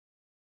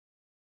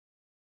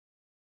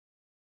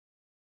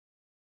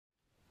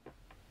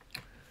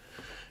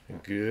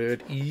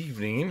Good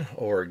evening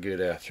or good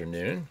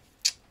afternoon.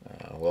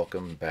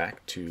 Welcome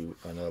back to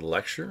another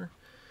lecture.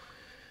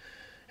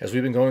 As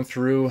we've been going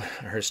through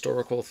our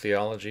historical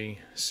theology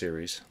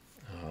series,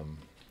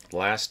 the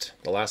last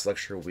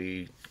lecture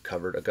we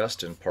covered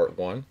Augustine part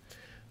 1.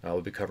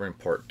 We'll be covering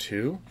part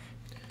 2.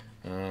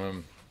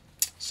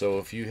 So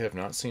if you have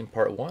not seen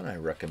part 1, I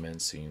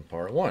recommend seeing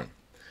part 1.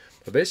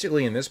 But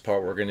basically in this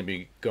part we're going to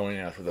be going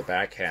out for the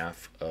back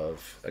half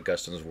of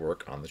Augustine's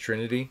work on the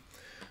Trinity.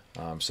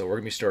 So we're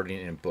going to be starting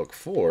in book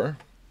 4.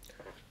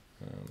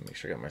 Make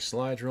sure I got my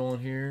slides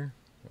rolling here.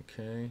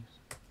 Okay.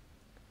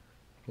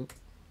 Oop.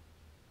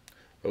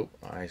 Oh,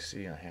 I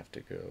see. I have to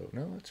go.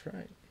 No, that's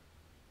right.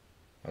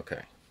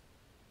 Okay.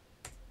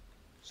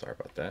 Sorry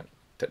about that.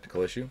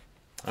 Technical issue.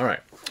 All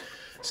right.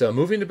 So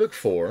moving to book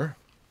 4,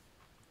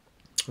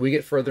 we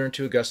get further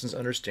into Augustine's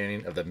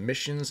understanding of the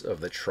missions of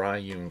the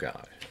triune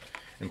God.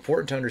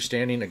 Important to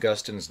understanding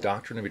Augustine's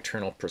doctrine of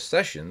eternal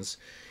processions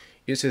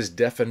is his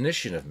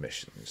definition of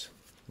missions.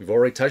 We've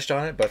already touched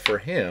on it, but for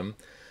him,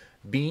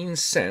 being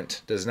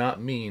sent does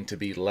not mean to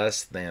be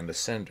less than the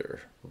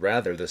sender.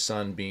 Rather, the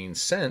Son being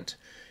sent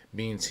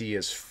means he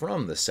is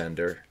from the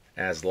sender,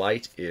 as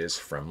light is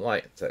from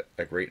light. That's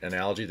a great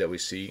analogy that we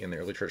see in the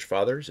early church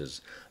fathers,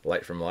 is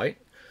light from light.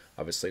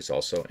 Obviously, it's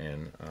also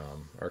in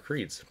our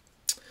creeds.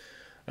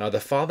 The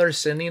Father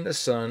sending the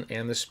Son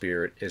and the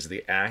Spirit is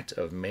the act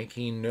of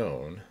making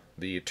known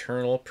the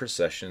eternal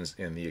processions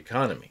in the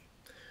economy.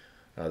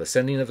 The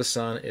sending of the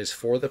Son is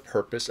for the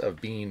purpose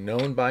of being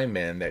known by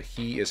men that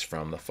he is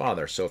from the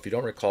Father. So if you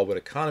don't recall what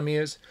economy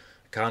is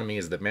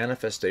the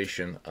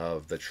manifestation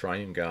of the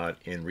triune God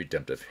in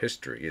redemptive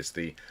history. It's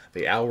the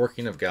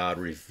outworking of God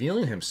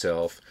revealing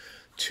himself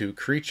to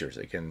creatures.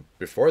 Again,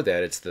 before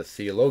that, it's the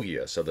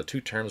theologia. So the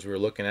two terms we were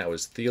looking at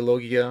was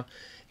theologia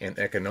and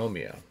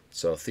economia.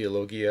 So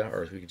theologia,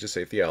 or we could just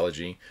say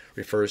theology,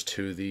 refers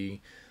to the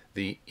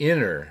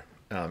inner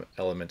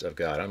element of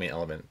God.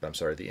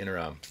 The inner,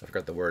 I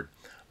forgot the word.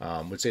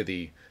 Would say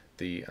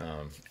the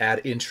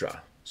ad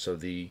intra. So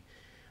the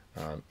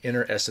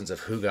inner essence of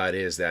who God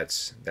is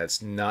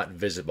that's not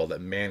visible, that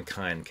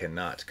mankind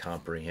cannot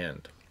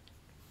comprehend.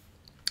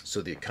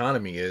 So the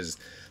economy is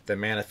the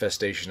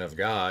manifestation of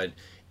God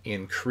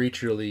in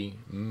creaturely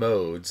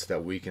modes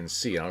that we can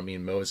see. I don't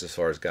mean modes as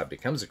far as God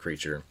becomes a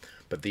creature,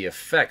 but the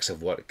effects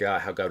of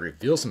how God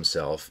reveals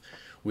himself,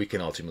 we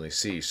can ultimately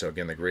see. So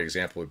again, the great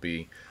example would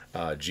be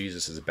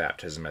Jesus'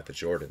 baptism at the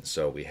Jordan.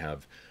 So we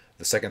have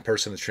the second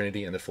person of the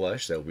Trinity in the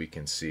flesh that we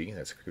can see,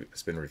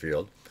 that's been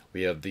revealed.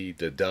 We have the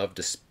dove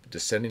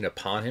descending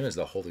upon him as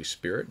the Holy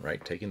Spirit,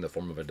 right, taking the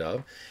form of a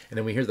dove. And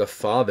then we hear the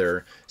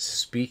Father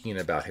speaking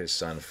about his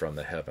Son from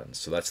the heavens.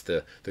 So that's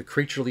the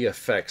creaturely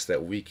effects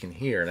that we can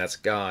hear, and that's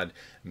God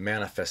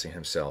manifesting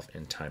himself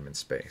in time and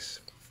space.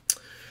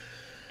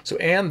 So,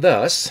 and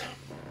thus,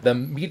 the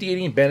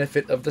mediating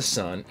benefit of the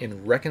Son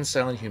in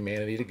reconciling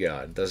humanity to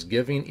God, thus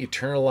giving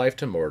eternal life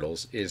to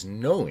mortals, is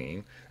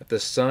knowing that the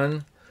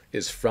Son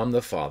is from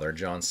the Father,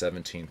 John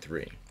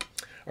 17:3.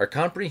 Our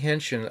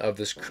comprehension of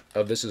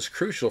this is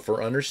crucial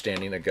for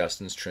understanding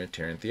Augustine's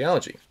Trinitarian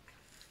theology.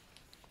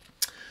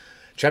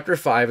 Chapter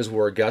 5 is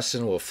where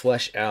Augustine will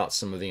flesh out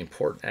some of the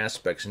important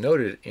aspects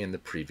noted in the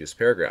previous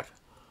paragraph.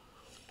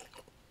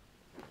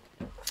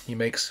 He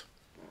makes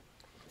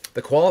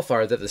the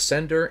qualifier that the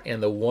sender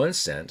and the one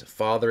sent,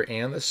 Father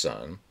and the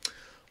Son,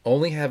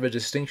 only have a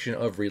distinction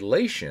of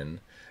relation,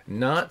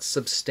 not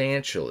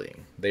substantially.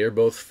 They are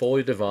both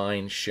fully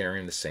divine,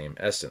 sharing the same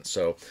essence.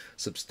 So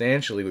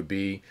substantially would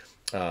be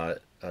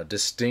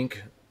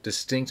distinct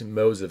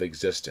modes of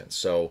existence.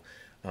 So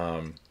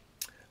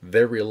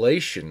their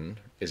relation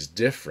is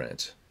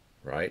different,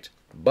 right?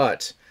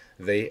 But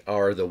they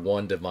are the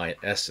one divine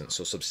essence.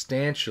 So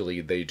substantially,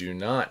 they do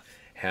not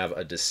have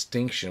a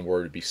distinction where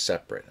it would be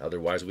separate.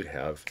 Otherwise, we'd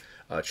have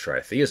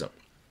tritheism.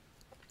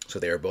 So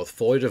they are both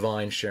fully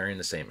divine, sharing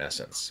the same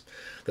essence.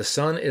 The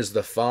Son is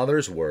the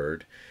Father's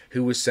Word,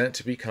 who was sent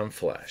to become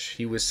flesh.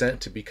 He was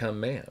sent to become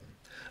man.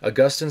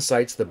 Augustine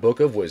cites the Book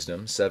of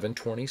Wisdom,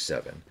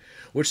 7:27,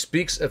 which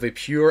speaks of a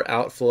pure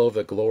outflow of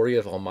the glory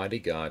of Almighty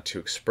God to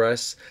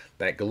express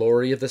that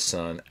glory of the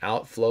Son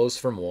outflows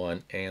from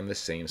one and the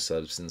same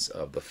substance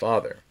of the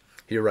Father.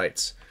 He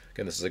writes,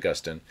 again, this is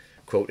Augustine,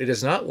 quote, "It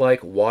is not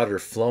like water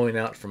flowing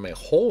out from a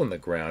hole in the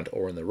ground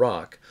or in the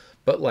rock,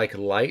 but like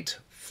light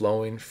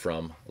flowing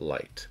from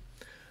light."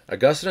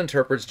 Augustine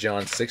interprets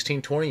John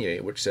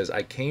 16:28, which says,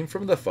 "I came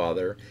from the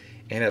Father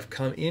and have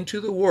come into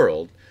the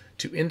world,"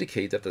 to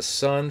indicate that the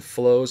Son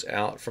flows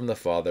out from the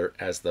Father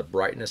as the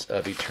brightness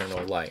of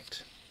eternal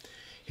light.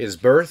 His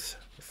birth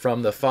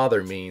from the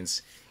Father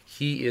means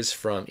he is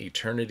from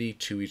eternity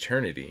to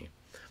eternity,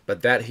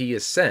 but that he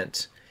is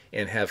sent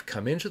and have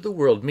come into the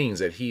world means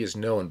that he is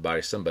known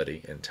by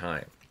somebody in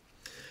time.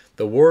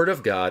 The Word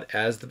of God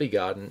as the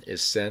begotten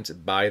is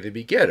sent by the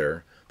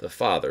begetter, the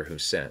Father who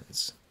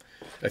sends.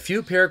 A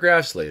few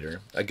paragraphs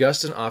later,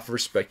 Augustine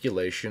offers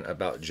speculation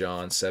about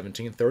John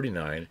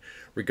 17:39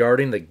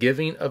 regarding the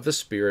giving of the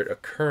Spirit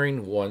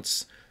occurring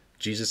once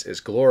Jesus is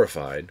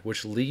glorified,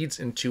 which leads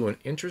into an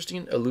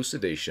interesting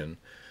elucidation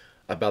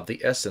about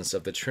the essence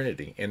of the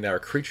Trinity and our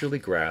creaturely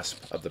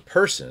grasp of the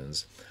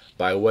persons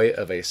by way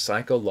of a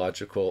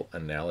psychological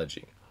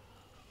analogy.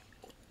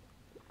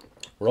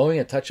 We're only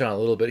going to touch on a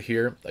little bit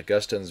here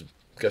Augustine's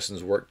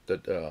work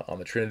on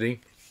the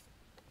Trinity.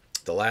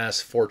 The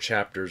last 4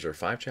 chapters, or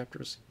 5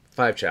 chapters?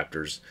 5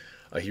 chapters.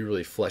 He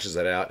really fleshes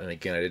that out. And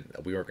again,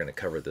 we weren't going to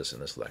cover this in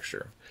this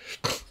lecture,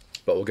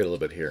 but we'll get a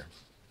little bit here.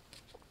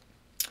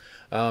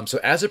 So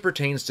as it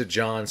pertains to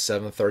John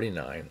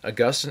 7:39,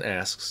 Augustine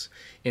asks,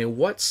 in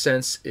what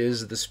sense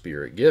is the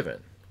Spirit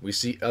given? We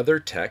see other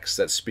texts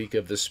that speak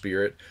of the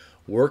Spirit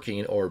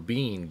working or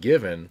being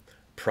given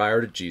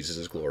prior to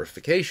Jesus'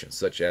 glorification,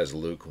 such as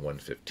Luke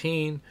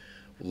 1:15,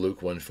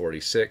 Luke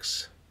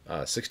 1:46,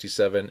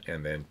 67,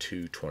 and then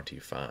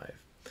 2:25.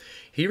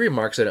 He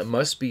remarks that it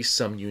must be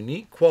some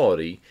unique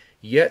quality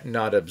yet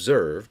not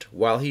observed,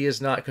 while he is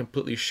not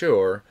completely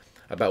sure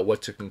about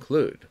what to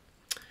conclude.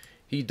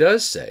 He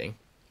does say,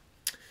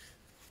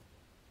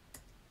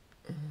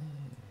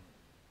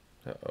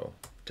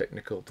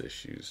 technical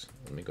issues.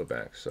 Let me go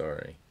back,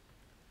 sorry.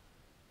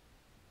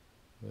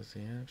 Was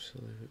the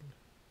absolute...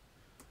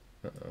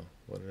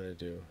 what did I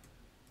do?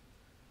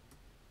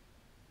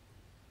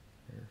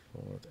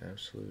 Careful with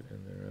absolute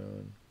in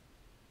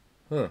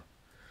their own.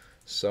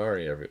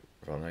 Sorry,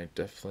 everyone. I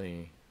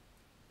definitely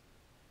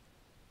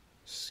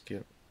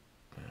skipped.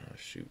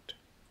 Shoot.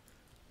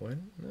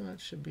 When? No, it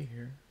should be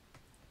here.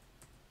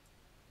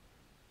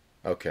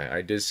 Okay,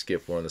 I did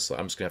skip one of the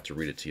slides. I'm just going to have to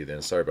read it to you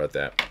then. Sorry about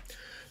that.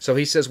 So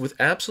he says, with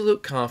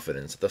absolute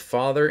confidence, the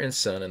Father and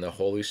Son and the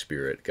Holy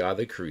Spirit, God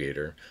the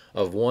Creator,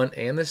 of one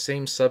and the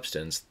same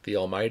substance, the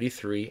Almighty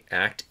Three,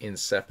 act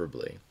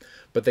inseparably.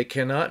 But they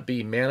cannot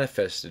be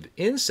manifested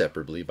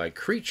inseparably by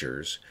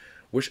creatures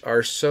which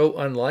are so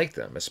unlike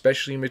them,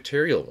 especially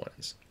material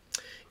ones.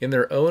 In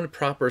their own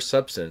proper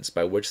substance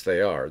by which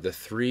they are, the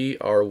three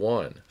are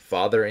one,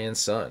 Father and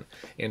Son,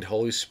 and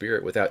Holy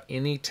Spirit, without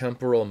any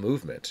temporal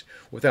movement,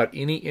 without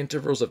any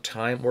intervals of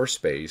time or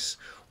space,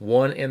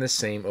 one and the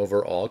same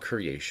over all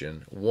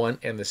creation, one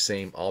and the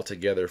same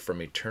altogether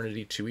from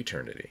eternity to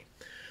eternity.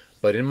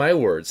 But in my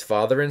words,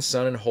 Father and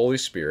Son and Holy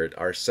Spirit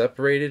are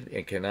separated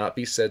and cannot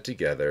be said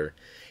together,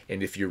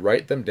 and if you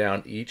write them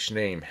down, each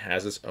name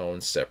has its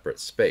own separate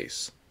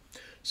space.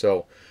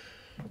 So,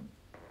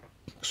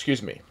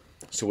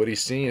 So what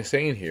he's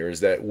saying here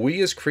is that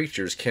we as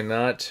creatures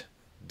cannot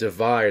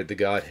divide the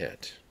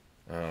Godhead.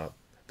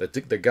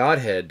 The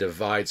Godhead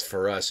divides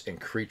for us in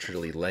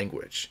creaturely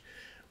language.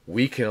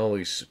 We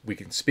can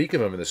speak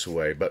of him in this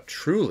way, but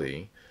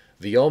truly,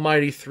 the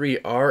Almighty Three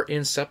are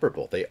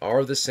inseparable. They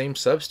are the same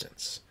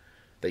substance.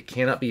 They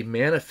cannot be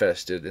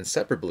manifested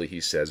inseparably,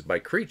 he says, by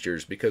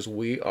creatures because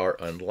we are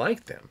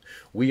unlike them.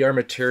 We are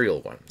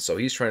material ones. So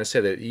he's trying to say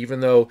that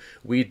even though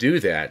we do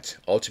that,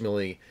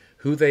 ultimately,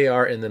 who they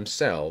are in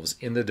themselves,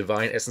 in the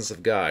divine essence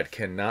of God,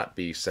 cannot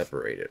be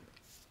separated.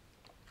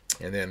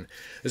 And then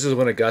this is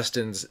when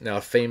Augustine's now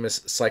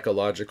famous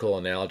psychological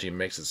analogy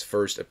makes its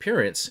first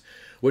appearance,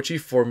 which he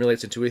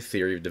formulates into a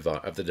theory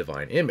of the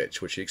divine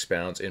image, which he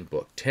expounds in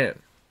Book 10.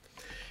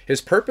 His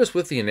purpose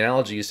with the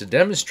analogy is to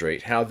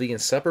demonstrate how the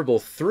inseparable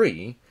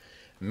three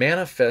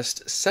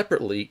manifest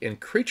separately in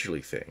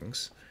creaturely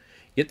things,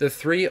 yet the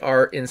three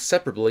are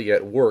inseparably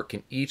at work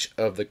in each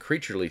of the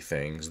creaturely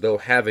things, though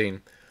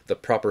having the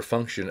proper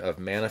function of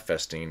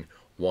manifesting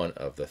one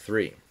of the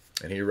three.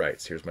 And he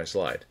writes, here's my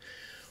slide.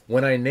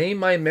 When I name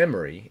my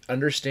memory,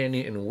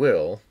 understanding, and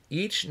will,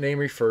 each name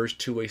refers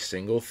to a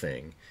single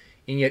thing,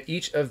 and yet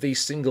each of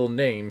these single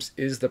names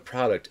is the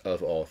product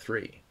of all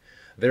three.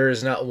 There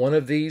is not one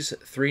of these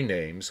three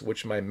names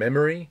which my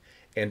memory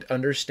and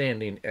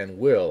understanding and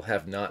will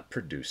have not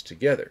produced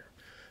together.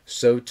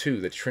 So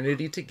too the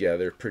Trinity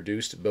together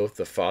produced both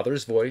the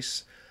Father's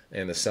voice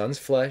and the Son's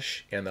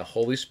flesh and the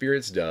Holy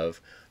Spirit's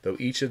dove, though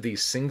each of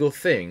these single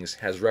things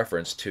has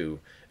reference to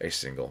a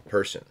single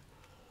person.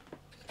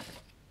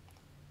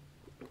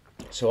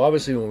 So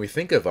obviously when we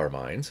think of our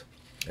minds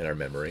and our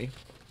memory,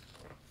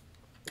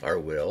 our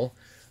will,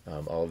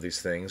 all of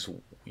these things,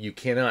 you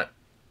cannot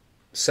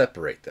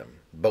separate them,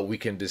 but we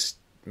can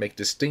make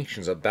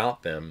distinctions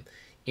about them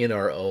in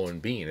our own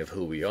being of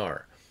who we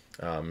are.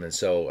 And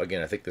so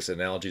again, I think this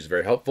analogy is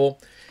very helpful.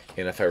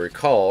 And if I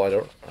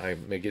recall, I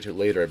may get to it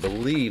later, I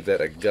believe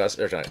that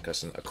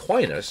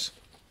Aquinas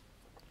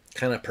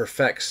kind of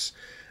perfects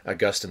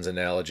Augustine's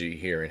analogy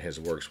here in his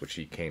works, which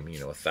he came,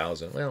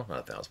 1,000, well,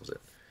 not 1,000, was it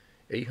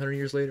 800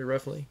 years later,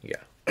 roughly?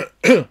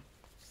 Yeah.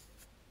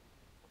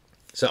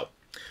 So,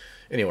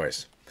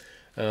 anyways,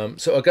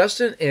 so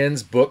Augustine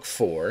ends Book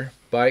 4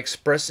 by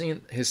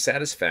expressing his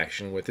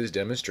satisfaction with his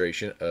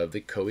demonstration of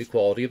the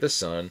co-equality of the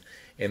Son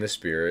and the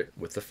Spirit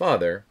with the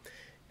Father,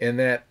 and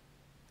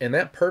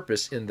that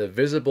purpose in the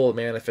visible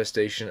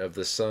manifestation of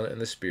the Son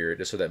and the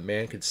Spirit is so that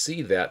man could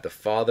see that the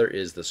Father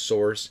is the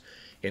source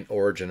and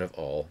origin of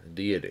all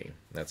deity.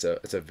 It's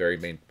a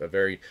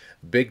very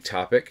big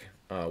topic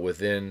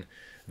within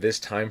this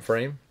time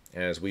frame.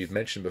 As we've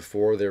mentioned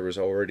before, there was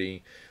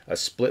already a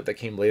split that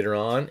came later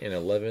on in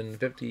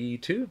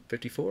 1152,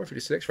 54,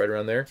 56, right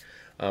around there,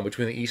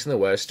 between the East and the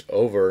West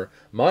over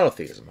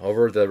monotheism,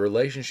 over the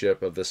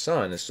relationship of the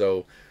Son. And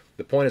so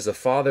the point is the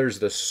Father's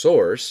the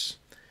source,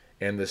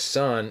 and the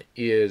Son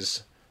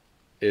is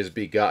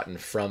begotten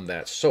from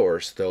that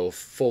source, though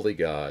fully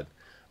God,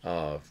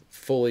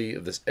 fully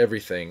this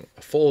everything,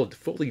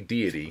 fully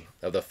deity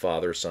of the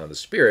Father, Son, and the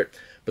Spirit.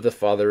 But the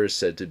Father is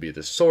said to be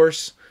the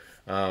source.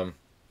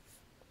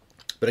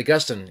 But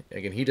Augustine,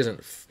 again, he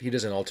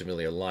doesn't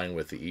ultimately align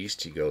with the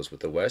East. He goes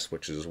with the West,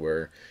 which is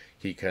where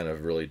he kind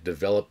of really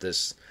developed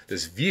this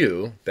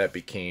view that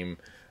became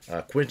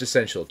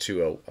quintessential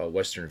to a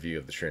Western view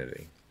of the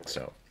Trinity.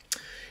 So,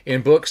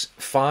 in books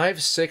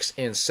 5, 6,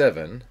 and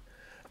 7,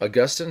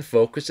 Augustine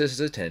focuses his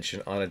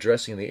attention on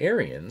addressing the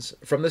Arians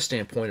from the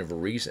standpoint of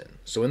reason.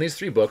 So in these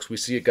 3 books, we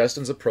see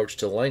Augustine's approach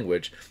to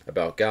language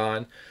about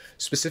God,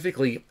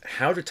 specifically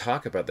how to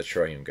talk about the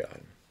triune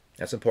God.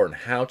 That's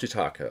important, how to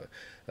talk.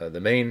 Not the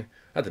main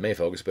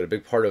focus, but a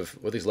big part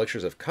of what these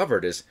lectures have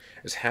covered is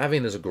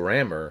having this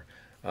grammar,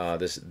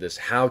 this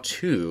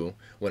how-to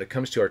when it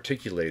comes to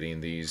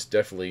articulating these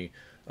definitely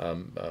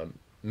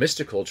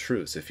mystical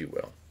truths, if you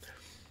will.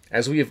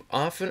 As we have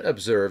often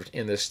observed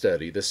in this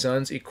study, the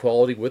Son's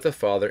equality with the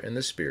Father and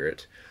the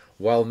Spirit,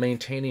 while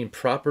maintaining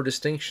proper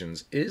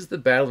distinctions, is the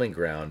battling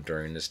ground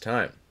during this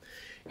time.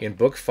 In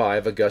Book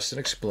 5, Augustine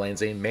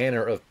explains a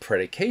manner of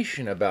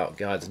predication about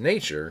God's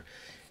nature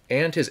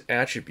and his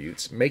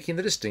attributes, making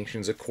the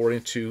distinctions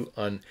according to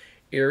an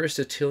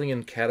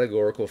Aristotelian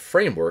categorical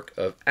framework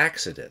of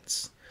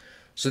accidents.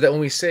 So that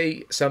when we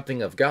say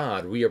something of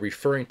God, we are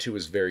referring to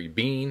his very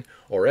being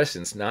or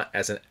essence, not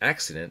as an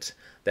accident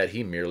that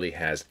he merely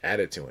has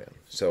added to him.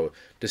 So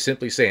to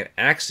simply say an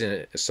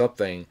accident is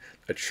something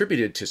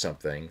attributed to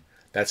something,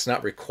 that's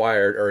not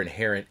required or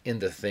inherent in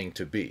the thing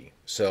to be.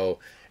 So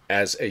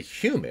as a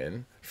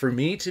human, for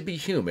me to be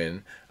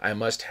human, I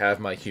must have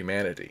my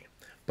humanity.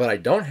 But I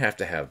don't have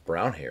to have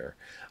brown hair.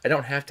 I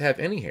don't have to have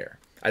any hair.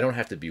 I don't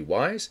have to be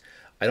wise.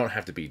 I don't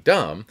have to be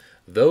dumb.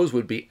 Those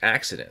would be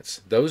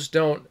accidents. Those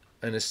don't,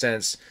 in a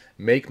sense,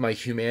 make my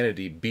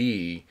humanity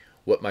be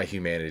what my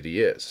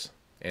humanity is.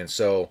 And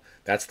so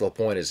that's the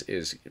point,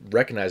 is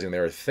recognizing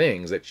there are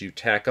things that you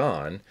tack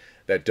on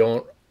that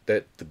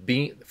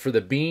for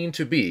the being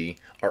to be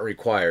are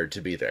required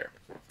to be there.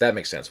 That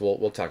makes sense.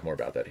 We'll talk more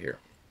about that here.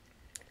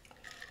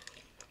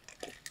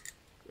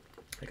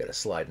 I got a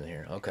slide in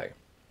here. Okay.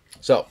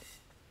 So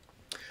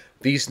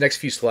these next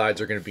few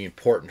slides are going to be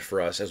important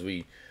for us as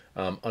we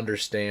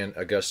understand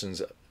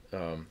Augustine's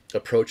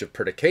approach of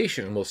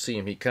predication, and we'll see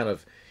him. He kind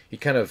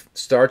of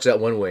starts out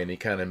one way and he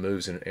kind of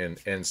moves and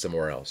ends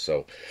somewhere else.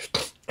 So,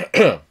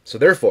 so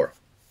therefore,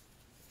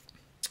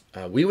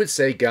 we would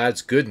say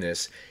God's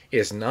goodness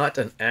is not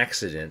an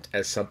accident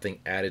as something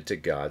added to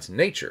God's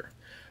nature.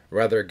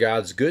 Rather,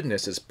 God's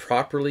goodness is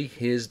properly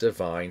his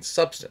divine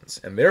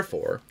substance, and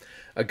therefore,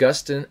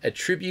 Augustine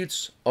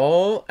attributes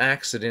all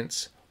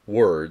accidents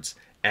words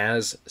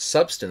as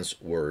substance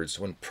words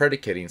when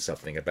predicating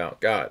something about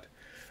God.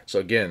 So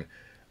again,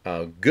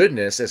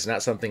 goodness is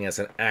not something as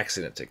an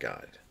accident to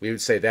God. We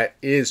would say that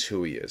is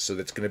who he is. So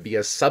that's going to be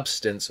a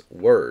substance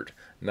word,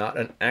 not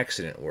an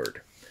accident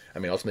word. I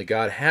mean, ultimately,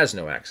 God has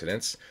no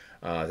accidents.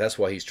 That's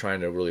why he's trying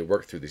to really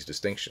work through these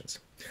distinctions.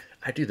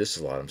 I do this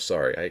a lot. I'm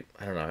sorry.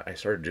 I don't know. I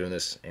started doing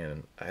this,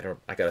 and I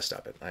got to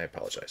stop it. I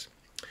apologize.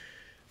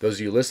 Those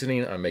of you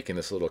listening, I'm making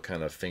this little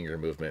kind of finger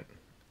movement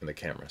in the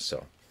camera.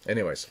 So,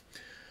 anyways,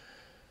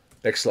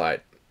 next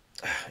slide.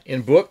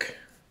 In Book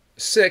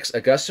 6,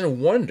 Augustine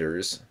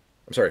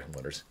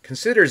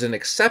considers an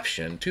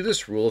exception to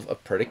this rule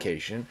of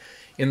predication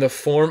in the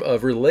form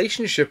of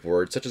relationship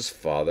words such as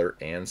father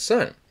and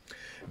son.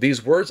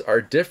 These words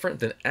are different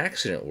than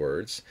accident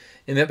words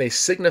in that they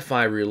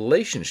signify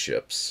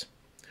relationships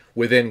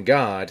within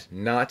God,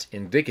 not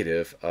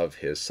indicative of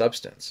his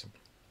substance.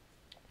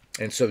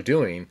 In so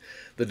doing,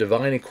 the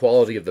divine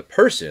equality of the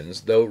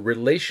persons, though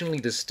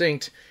relationally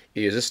distinct,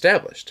 is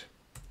established.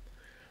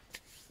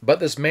 But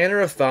this manner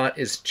of thought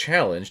is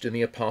challenged in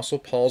the Apostle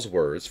Paul's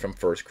words from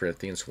 1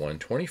 Corinthians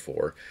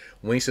 1:24,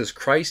 when he says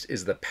Christ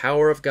is the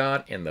power of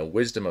God and the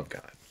wisdom of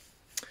God.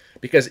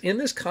 Because in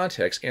this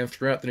context and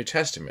throughout the New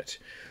Testament,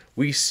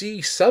 we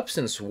see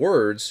substance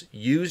words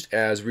used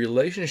as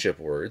relationship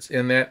words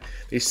in that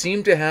they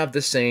seem to have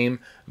the same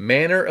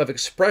manner of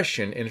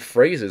expression in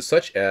phrases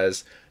such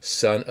as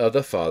Son of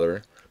the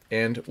Father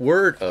and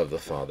Word of the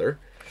Father.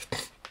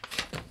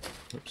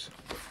 Oops.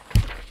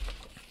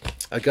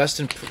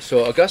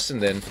 Augustine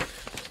then,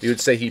 you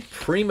would say he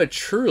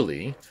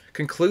prematurely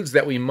concludes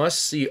that we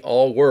must see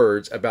all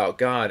words about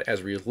God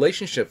as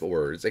relationship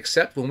words,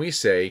 except when we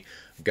say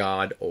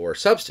God or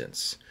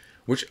substance,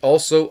 which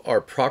also are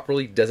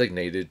properly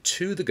designated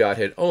to the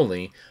Godhead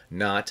only,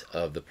 not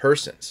of the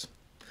persons.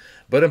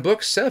 But in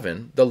Book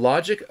 7, the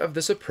logic of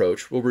this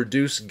approach will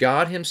reduce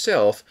God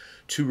himself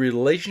to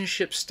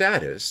relationship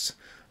status,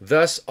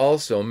 thus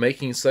also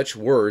making such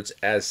words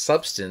as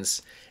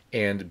substance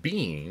and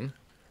being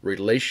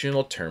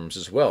relational terms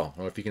as well. I don't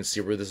know if you can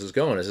see where this is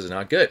going. This is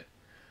not good.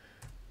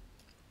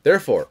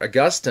 Therefore,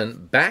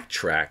 Augustine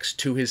backtracks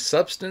to his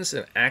substance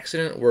and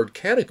accident word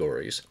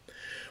categories,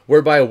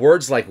 whereby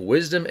words like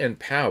wisdom and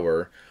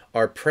power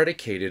are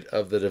predicated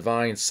of the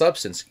divine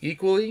substance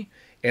equally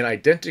and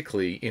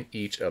identically in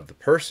each of the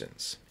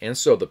persons. And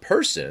so the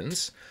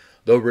persons,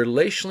 though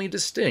relationally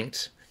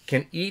distinct,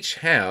 can each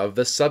have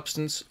the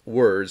substance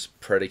words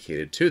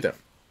predicated to them.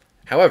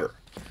 However,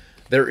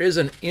 there is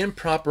an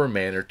improper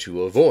manner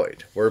to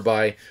avoid,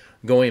 whereby,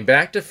 going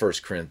back to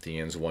 1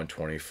 Corinthians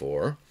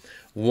 1:24,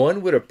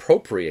 one would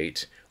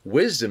appropriate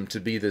wisdom to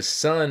be the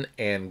Son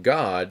and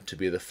God to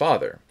be the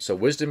Father. So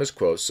wisdom is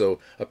quote, so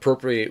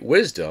appropriate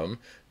wisdom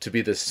to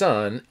be the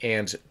Son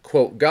and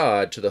quote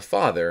God to the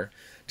Father,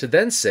 to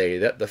then say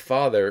that the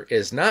Father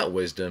is not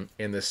wisdom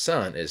and the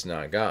Son is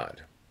not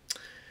God.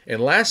 And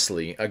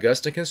lastly,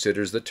 Augustine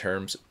considers the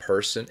terms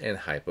person and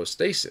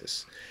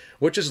hypostasis,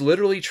 which is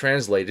literally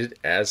translated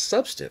as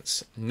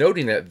substance,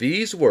 noting that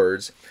these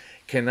words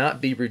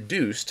cannot be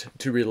reduced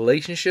to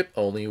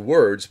relationship-only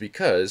words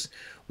because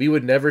we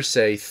would never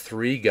say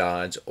three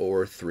gods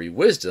or three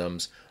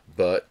wisdoms,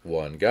 but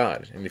one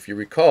God. And if you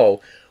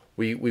recall,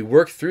 we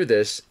worked through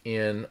this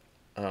in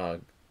our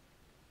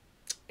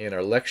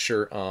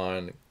lecture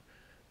on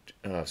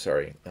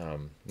Nyssa,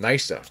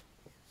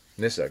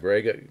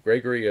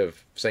 Gregory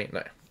of Saint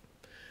Nyssa.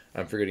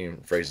 I'm forgetting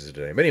phrases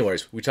today. But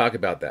anyways, we talk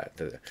about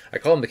that. I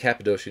call him the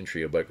Cappadocian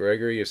Trio, but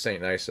Gregory of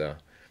Saint Nyssa,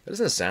 that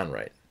doesn't sound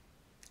right.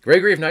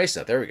 Gregory of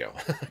Nyssa, there we go.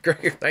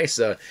 Gregory of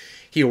Nyssa,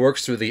 he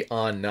works through the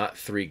On Not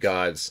Three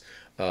Gods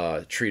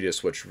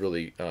treatise, which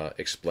really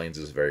explains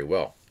this very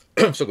well.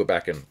 So go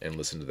back and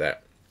listen to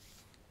that.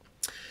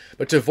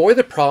 But to avoid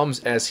the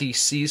problems as he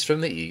sees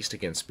from the East,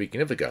 again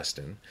speaking of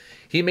Augustine,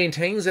 he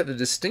maintains that the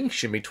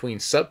distinction between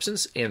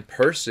substance and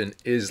person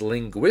is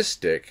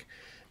linguistic,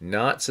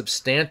 not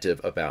substantive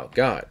about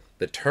God.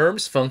 The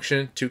terms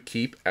function to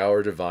keep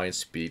our divine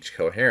speech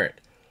coherent.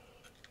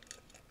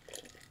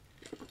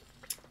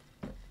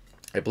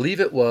 I believe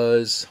it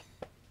was,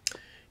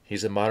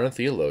 he's a modern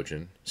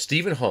theologian,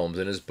 Stephen Holmes,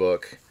 in his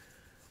book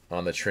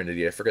on the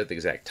Trinity, I forget the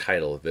exact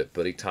title of it,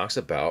 but he talks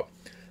about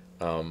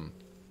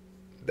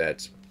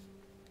that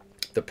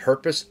the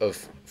purpose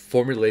of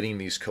formulating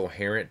these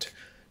coherent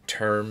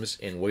terms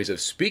and ways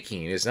of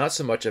speaking is not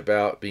so much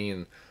about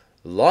being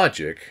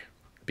logical,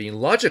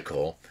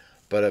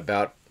 but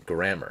about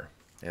grammar.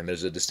 And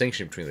there's a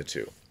distinction between the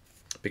two.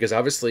 Because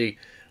obviously,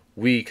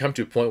 we come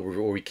to a point where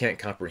we can't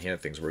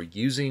comprehend things. We're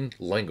using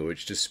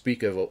language to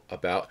speak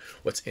about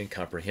what's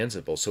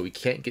incomprehensible. So we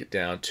can't get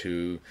down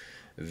to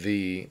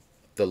the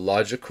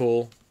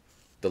logical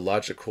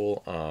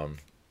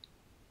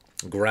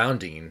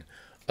grounding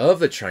of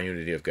the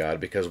triunity of God,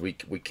 because we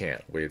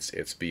can't.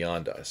 It's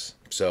beyond us.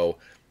 So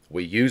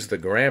we use the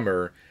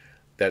grammar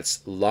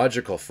that's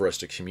logical for us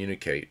to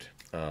communicate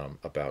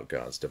about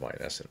God's divine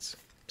essence.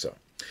 So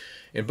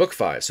in Book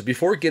 5, so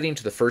before getting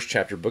to the first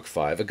chapter of Book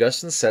 5,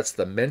 Augustine sets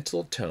the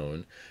mental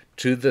tone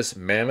to this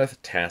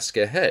mammoth task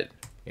ahead.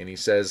 And he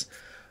says,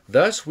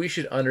 thus we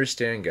should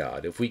understand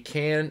God, if we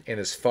can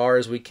and as far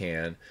as we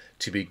can,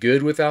 to be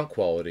good without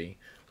quality,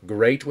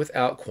 great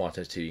without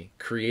quantity,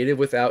 creative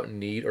without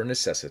need or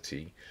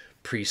necessity,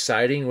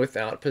 presiding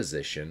without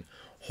position,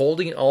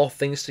 holding all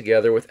things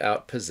together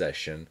without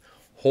possession,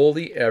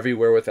 holy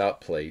everywhere without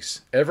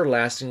place,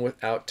 everlasting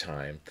without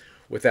time,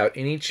 without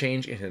any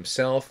change in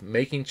himself,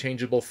 making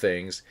changeable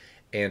things,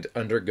 and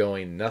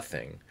undergoing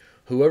nothing.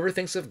 Whoever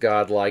thinks of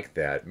God like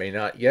that may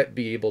not yet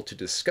be able to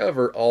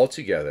discover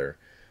altogether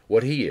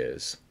what he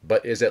is,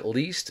 but is at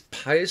least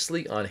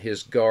piously on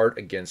his guard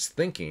against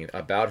thinking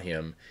about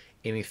him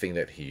anything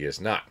that he is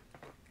not.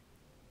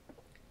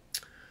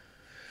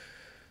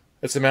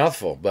 It's a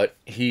mouthful, but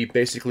he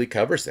basically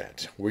covers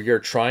that. We are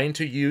trying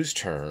to use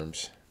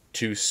terms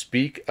to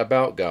speak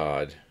about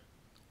God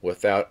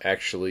without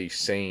actually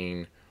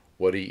saying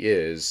what he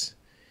is,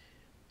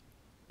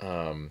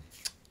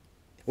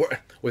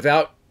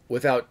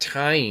 without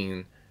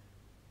tying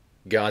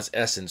God's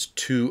essence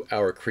to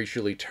our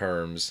creaturely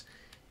terms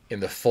in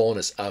the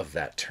fullness of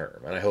that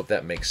term. And I hope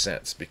that makes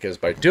sense, because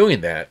by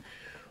doing that,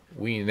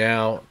 we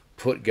now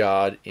put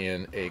God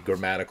in a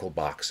grammatical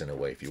box, in a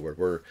way, if you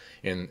were.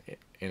 And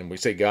we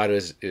say God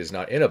is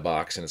not in a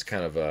box, and it's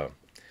kind of a,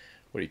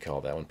 what do you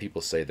call that? When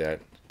people say that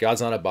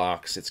God's not a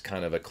box, it's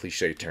kind of a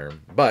cliche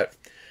term. But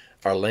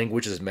our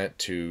language is meant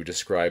to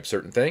describe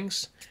certain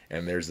things,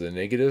 and there's the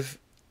negative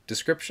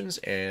descriptions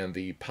and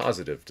the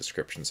positive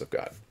descriptions of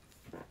God.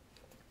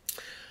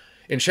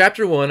 In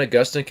Chapter 1,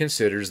 Augustine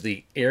considers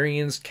the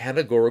Arians'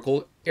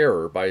 categorical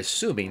error by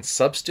assuming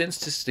substance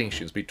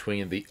distinctions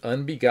between the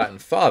unbegotten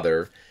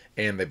Father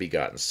and the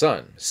begotten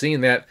Son,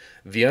 seeing that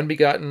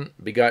the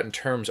begotten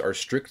terms are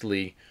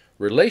strictly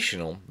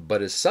relational,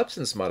 but as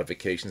substance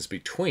modifications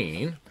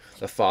between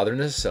the Father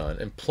and the Son,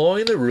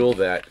 employing the rule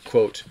that,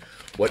 quote,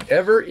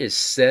 whatever is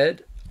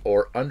said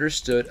or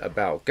understood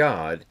about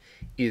God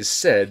is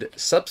said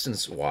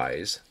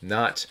substance-wise,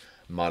 not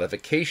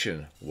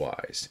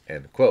modification-wise,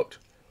 end quote.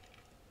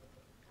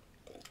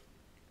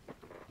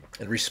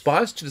 In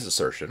response to this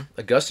assertion,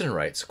 Augustine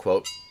writes,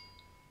 quote,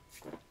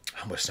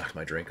 I almost knocked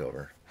my drink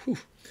over. Whew.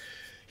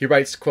 He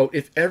writes, quote,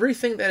 if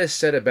everything that is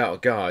said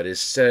about God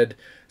is said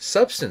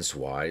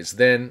substance-wise,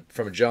 then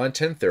from John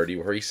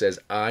 10:30, where he says,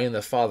 I and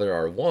the Father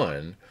are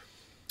one,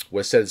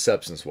 was said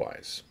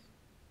substance-wise.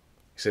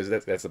 He says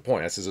that's the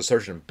point. That's his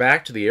assertion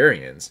back to the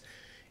Arians.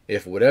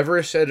 If whatever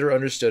is said or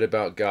understood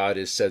about God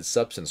is said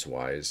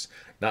substance-wise,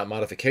 not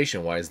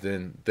modification-wise,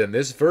 then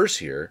this verse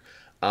here,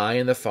 I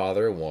and the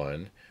Father are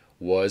one,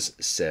 was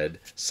said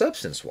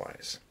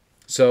substance-wise.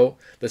 So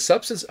the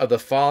substance of the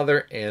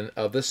Father and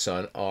of the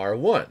Son are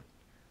one.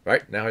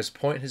 Right? Now his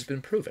point has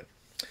been proven.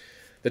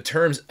 The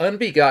terms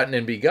unbegotten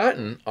and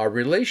begotten are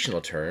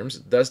relational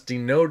terms, thus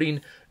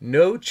denoting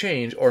no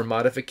change or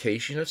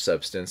modification of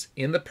substance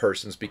in the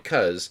persons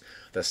because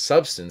the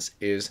substance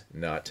is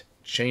not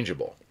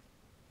changeable.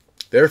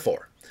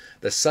 Therefore,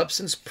 the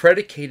substance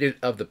predicated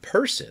of the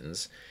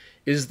persons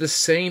is the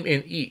same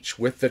in each,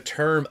 with the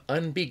term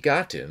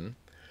unbegotten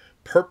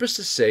purpose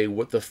to say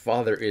what the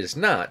Father is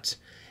not,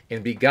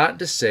 and begotten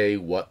to say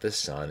what the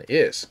Son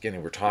is.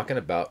 Again, we're talking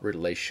about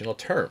relational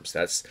terms.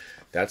 That's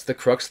the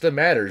crux of the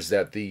matter, is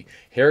that the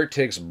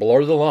heretics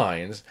blur the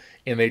lines,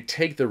 and they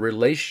take the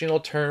relational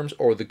terms,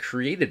 or the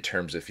created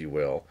terms, if you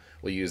will,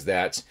 we'll use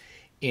that,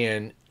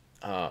 and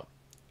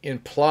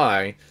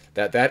imply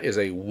that that is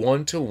a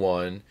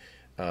one-to-one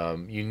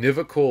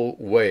univocal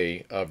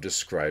way of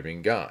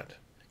describing God.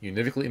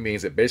 Univocally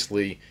means that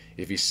basically,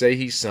 if you say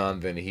he's Son,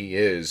 then he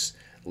is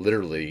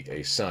literally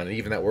a son. And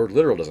even that word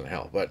literal doesn't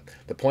help. But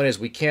the point is,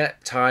 we can't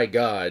tie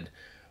God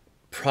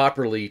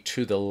properly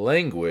to the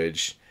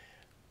language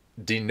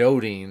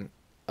denoting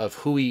of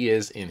who he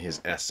is in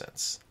his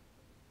essence.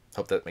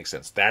 Hope that makes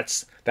sense.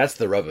 That's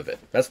the rub of it.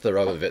 That's the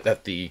rub of it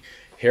that the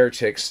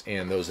heretics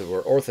and those that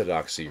were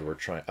orthodoxy were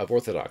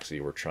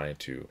trying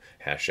to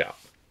hash out.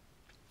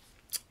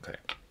 Okay.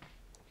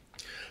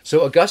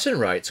 So Augustine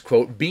writes,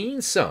 quote, being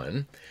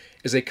Son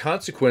is a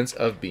consequence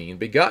of being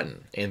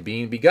begotten, and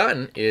being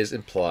begotten is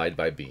implied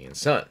by being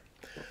Son.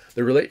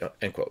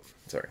 End quote.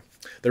 Sorry.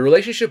 The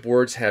relationship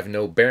words have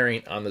no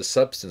bearing on the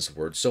substance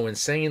words, so in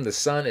saying the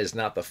Son is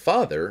not the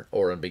Father,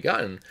 or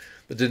unbegotten,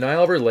 the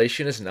denial of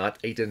relation is not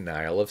a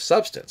denial of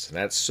substance, and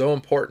that's so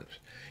important.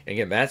 And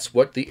again, that's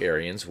what the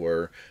Arians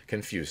were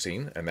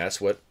confusing, and that's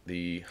what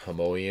the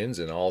Homoians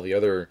and all the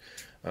other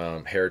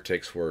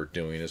heretics were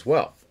doing as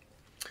well.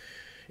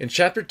 In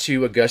chapter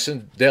 2,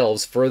 Augustine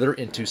delves further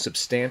into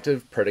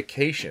substantive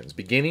predications,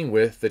 beginning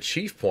with the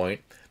chief point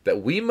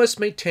that we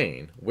must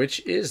maintain, which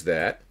is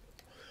that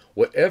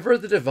whatever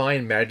the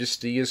divine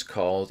majesty is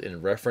called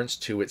in reference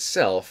to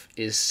itself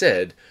is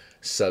said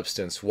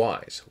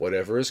substance-wise.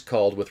 Whatever is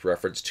called with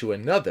reference to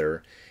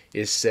another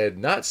is said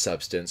not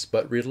substance,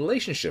 but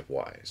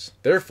relationship-wise.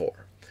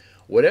 Therefore,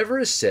 whatever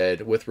is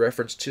said with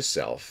reference to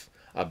self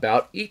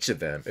about each of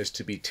them is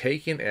to be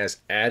taken as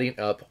adding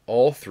up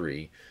all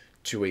three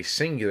to a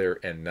singular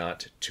and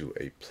not to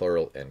a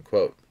plural, end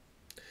quote.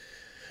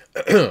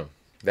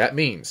 That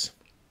means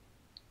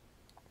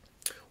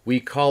we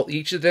call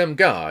each of them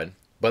God,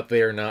 but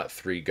they are not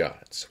three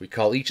gods. We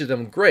call each of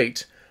them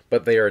great,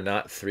 but they are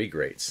not three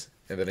greats.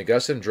 And then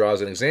Augustine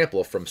draws an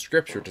example from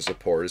Scripture to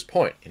support his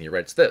point, and he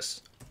writes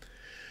this.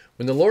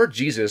 When the Lord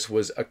Jesus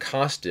was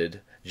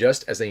accosted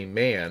just as a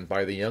man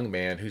by the young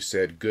man who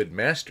said, Good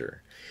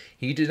Master,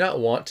 he did not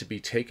want to be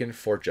taken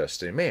for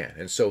just a man,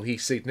 and so he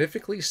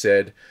significantly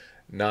said,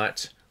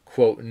 not,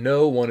 quote,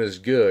 no one is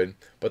good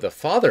but the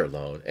Father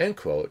alone, end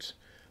quote,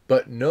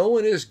 but no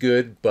one is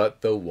good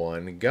but the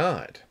one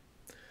God.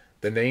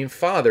 The name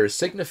Father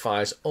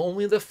signifies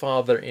only the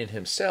Father in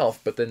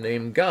himself, but the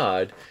name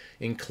God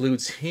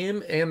includes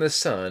him and the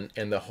Son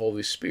and the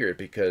Holy Spirit,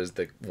 because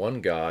the one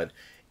God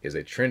is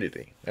a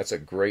Trinity. That's a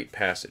great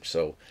passage.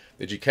 So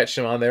did you catch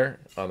him on there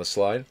on the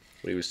slide,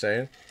 what he was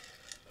saying?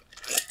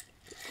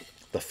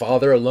 The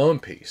Father alone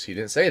piece. He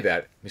didn't say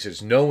that. He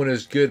says, no one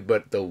is good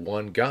but the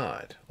one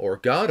God, or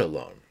God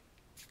alone.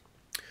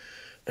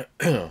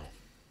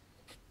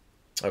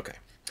 Okay.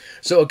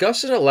 So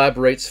Augustine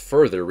elaborates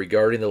further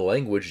regarding the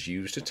language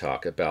used to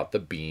talk about the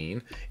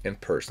being and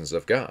persons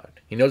of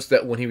God. He notes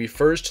that when he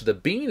refers to the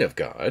being of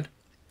God,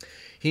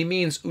 he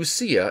means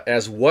ousia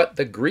as what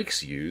the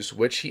Greeks use,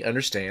 which he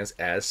understands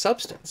as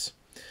substance.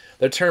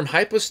 The term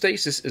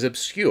hypostasis is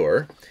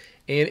obscure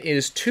and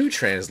is too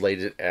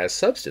translated as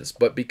substance,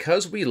 but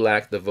because we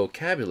lack the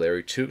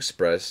vocabulary to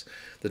express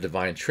the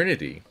divine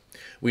Trinity,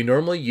 we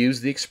normally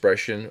use the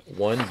expression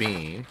one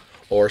being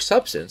or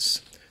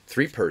substance,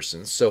 three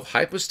persons, so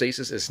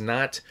hypostasis is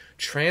not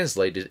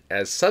translated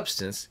as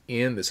substance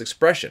in this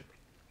expression.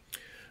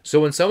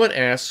 So when someone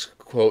asks,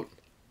 quote,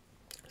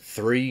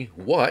 three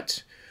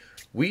what,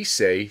 we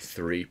say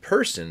three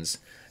persons,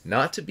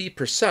 not to be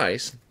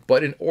precise,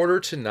 but in order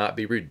to not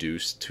be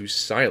reduced to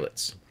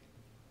silence.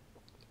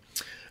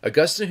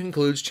 Augustine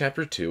concludes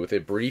chapter 2 with a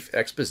brief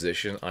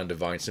exposition on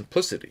divine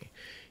simplicity.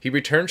 He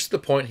returns to the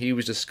point he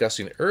was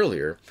discussing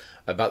earlier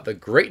about the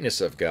greatness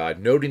of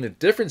God, noting the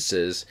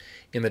differences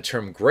in the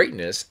term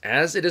greatness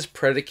as it is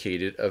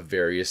predicated of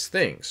various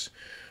things,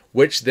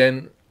 which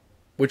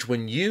which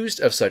when used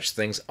of such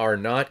things are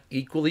not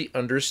equally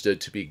understood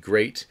to be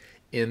great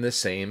in the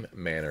same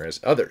manner as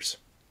others.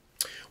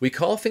 We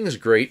call things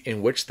great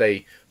in which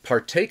they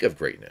partake of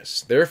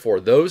greatness. Therefore,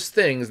 those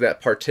things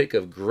that partake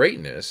of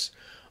greatness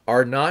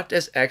are not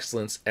as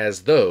excellent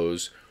as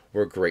those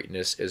where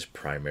greatness is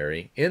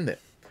primary in them.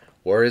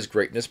 Where is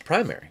greatness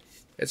primary?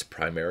 It's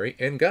primary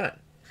in God.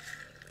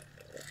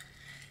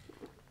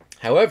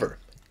 However,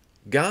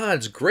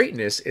 God's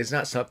greatness is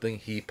not something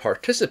he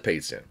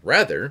participates in.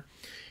 Rather,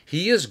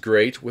 he is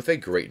great with a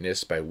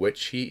greatness by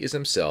which he is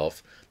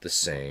himself the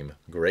same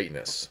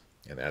greatness.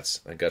 And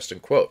that's an Augustine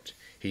quote.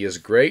 He is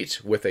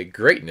great with a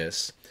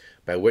greatness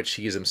by which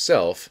he is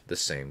himself the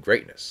same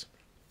greatness.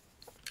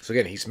 So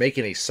again, he's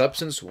making a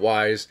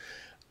substance-wise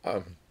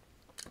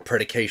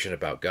predication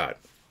about God.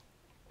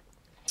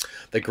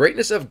 The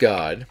greatness of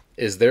God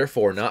is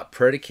therefore not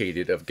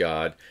predicated of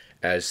God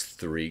as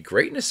three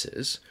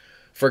greatnesses,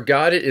 for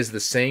God it is the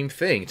same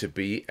thing to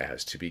be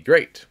as to be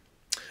great.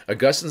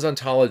 Augustine's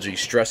ontology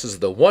stresses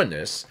the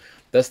oneness,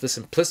 thus the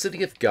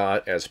simplicity of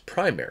God as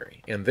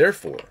primary, and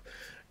therefore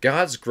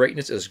God's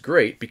greatness is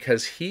great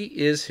because he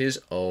is his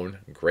own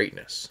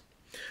greatness.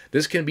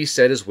 This can be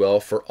said as well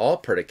for all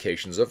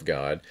predications of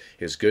God,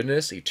 his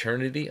goodness,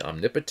 eternity,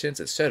 omnipotence,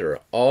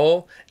 etc.,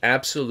 all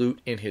absolute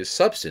in his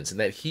substance, and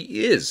that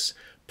he is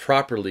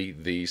properly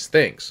these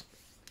things.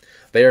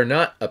 They are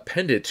not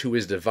appended to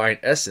his divine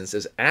essence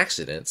as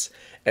accidents,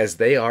 as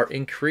they are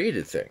in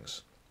created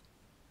things.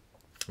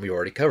 We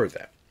already covered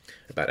that,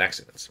 about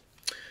accidents.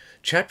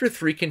 Chapter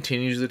 3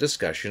 continues the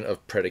discussion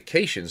of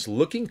predications,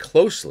 looking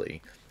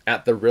closely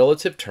at the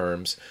relative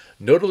terms,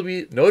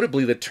 notably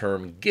the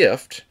term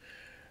gift,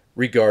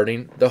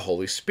 regarding the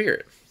Holy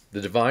Spirit. The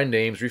divine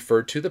names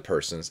referred to the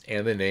persons,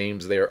 and the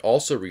names they are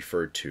also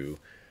referred to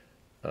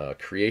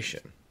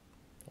creation.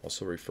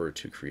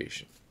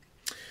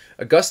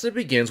 Augustine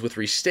begins with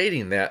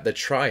restating that the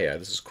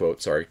triad,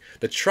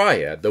 the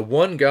triad, the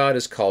one God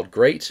is called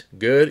great,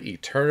 good,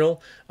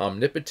 eternal,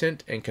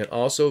 omnipotent, and can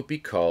also be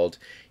called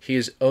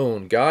his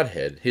own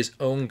Godhead, his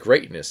own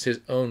greatness, his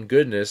own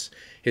goodness,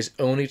 his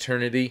own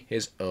eternity,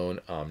 his own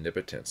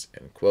omnipotence,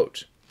 end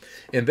quote.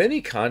 And then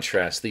he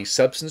contrasts these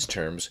substance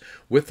terms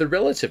with the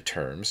relative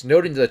terms,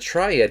 noting that the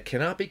triad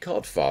cannot be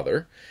called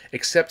Father,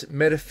 except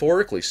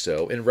metaphorically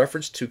so in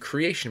reference to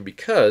creation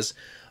because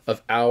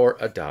of our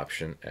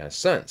adoption as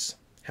sons.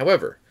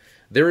 However,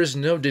 there is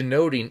no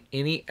denoting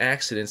any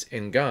accidents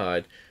in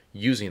God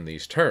using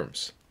these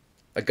terms.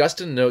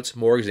 Augustine notes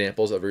more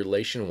examples of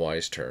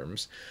relation-wise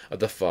terms of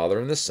the Father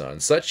and the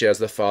Son, such as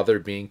the Father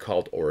being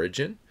called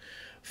Origin,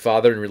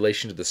 Father in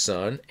relation to the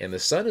Son, and the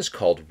Son is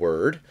called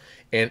Word,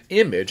 and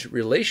Image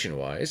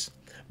relation-wise,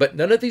 but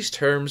none of these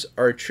terms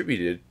are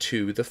attributed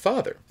to the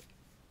Father.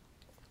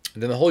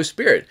 And then the Holy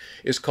Spirit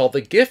is called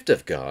the gift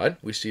of God.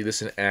 We see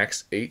this in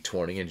Acts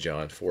 8:20 and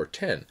John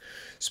 4:10.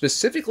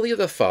 Specifically of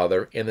the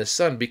Father and the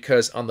Son,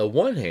 because on the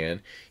one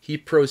hand, he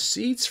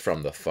proceeds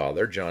from the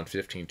Father, John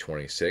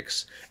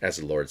 15:26, as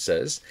the Lord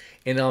says,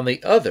 and on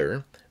the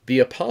other, the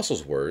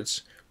Apostles'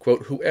 words,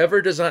 quote,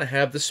 whoever does not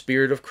have the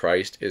Spirit of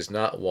Christ is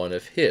not one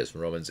of his,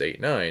 Romans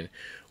 8:9,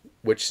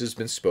 which has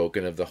been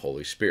spoken of the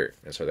Holy Spirit.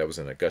 And so that was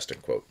an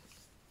Augustine quote.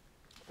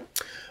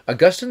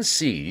 Augustine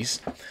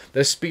sees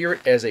the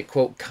Spirit as a,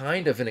 quote,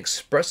 kind of an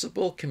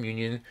expressible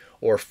communion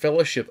or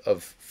fellowship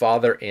of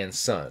Father and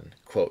Son,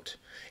 quote,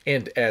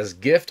 and as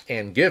gift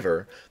and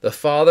giver, the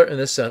Father and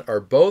the Son are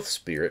both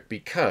Spirit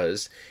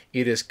because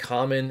it is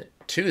common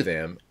to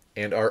them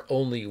and are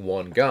only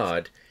one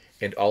God,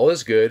 and all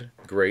is good,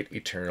 great,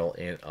 eternal,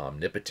 and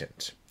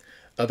omnipotent.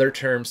 Other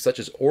terms such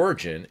as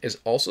origin is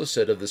also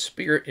said of the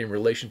Spirit in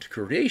relation to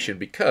creation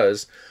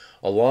because,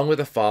 along with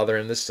the Father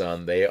and the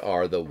Son, they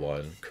are the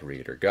one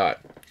Creator God.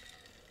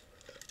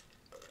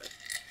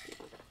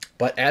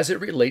 But as it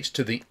relates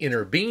to the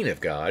inner being of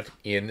God,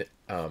 in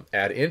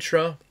ad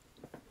intra,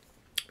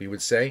 we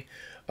would say,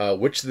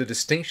 which the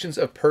distinctions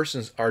of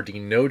persons are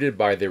denoted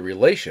by their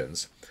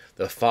relations,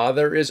 the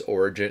Father is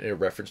origin in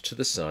reference to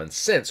the Son,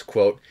 since,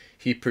 quote,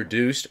 he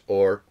produced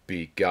or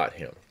begot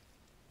him.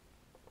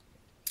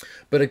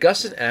 But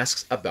Augustine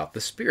asks about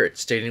the Spirit,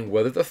 stating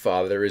whether the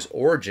Father is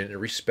origin in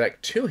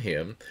respect to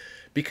him,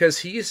 because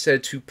he is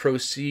said to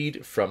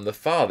proceed from the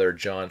Father,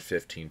 John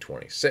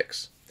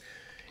 15:26.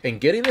 And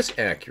getting this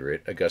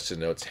accurate, Augustine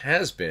notes,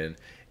 has been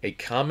a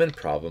common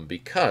problem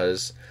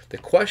because the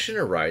question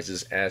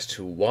arises as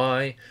to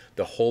why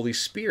the Holy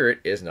Spirit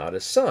is not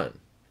a Son,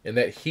 and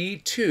that he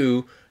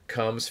too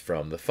comes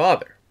from the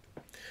Father.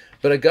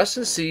 But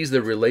Augustine sees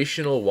the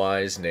relational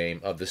wise name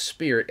of the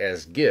Spirit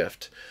as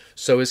gift,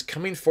 so his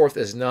coming forth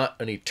is not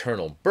an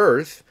eternal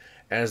birth,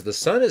 as the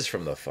Son is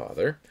from the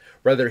Father.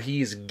 Rather,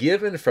 he is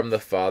given from the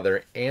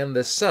Father and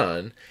the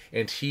Son,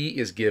 and he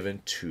is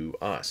given to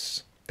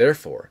us.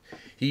 Therefore,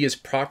 he is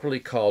properly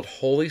called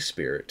Holy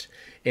Spirit,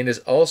 and is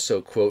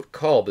also, quote,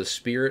 called the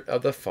Spirit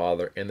of the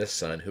Father and the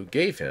Son who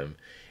gave him,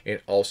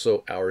 and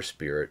also our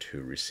spirit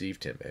who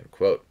received him, end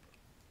quote.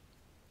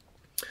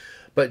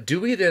 But do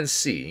we then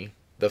see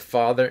the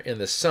Father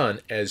and the Son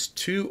as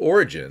two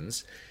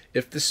origins,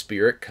 if the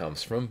Spirit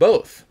comes from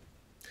both?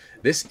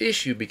 This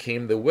issue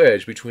became the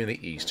wedge between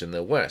the East and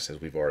the West, as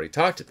we've already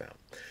talked about.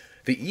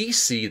 The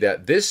East see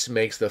that this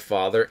makes the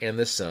Father and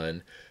the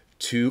Son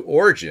two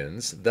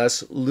origins,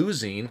 thus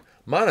losing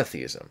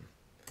monotheism.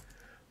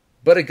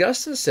 But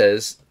Augustine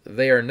says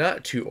they are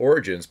not two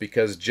origins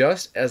because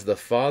just as the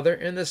Father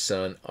and the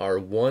Son are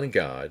one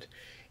God,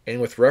 and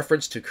with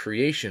reference to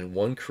creation,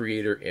 one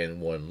Creator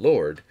and one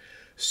Lord,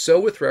 so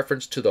with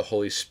reference to the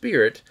Holy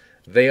Spirit,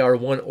 they are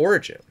one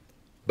origin.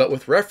 But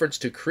with reference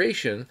to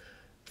creation,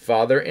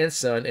 Father and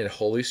Son and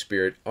Holy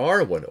Spirit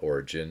are one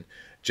origin,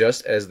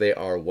 just as they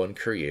are one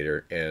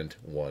Creator and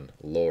one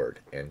Lord.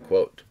 End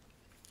quote.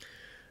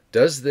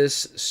 Does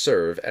this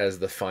serve as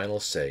the final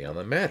say on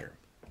the matter?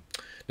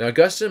 Now,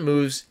 Augustine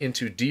moves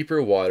into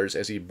deeper waters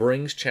as he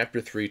brings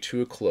chapter 3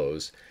 to a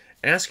close,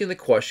 asking the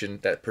question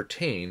that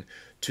pertain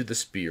to the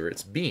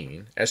Spirit's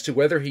being, as to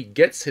whether he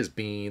gets his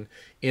being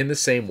in the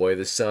same way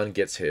the Son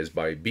gets his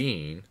by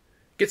being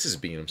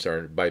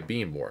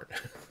born.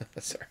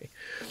 Sorry.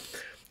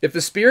 If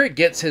the Spirit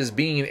gets his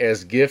being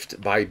as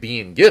gift by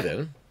being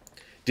given,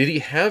 did he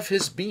have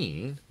his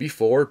being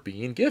before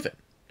being given?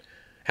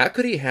 How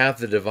could he have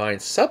the divine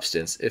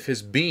substance if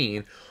his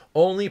being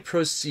only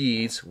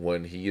proceeds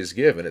when he is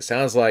given? It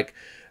sounds like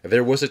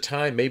there was a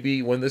time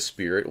maybe when the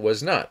Spirit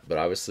was not, but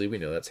obviously we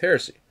know that's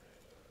heresy.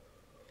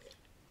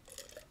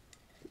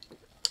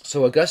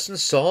 So Augustine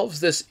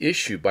solves this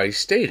issue by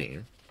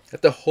stating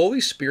that the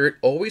Holy Spirit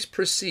always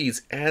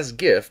proceeds as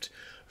gift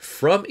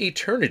from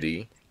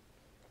eternity,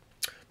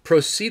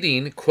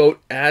 proceeding,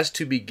 quote, as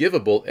to be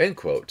givable, end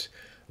quote.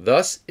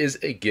 Thus is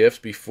a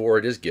gift before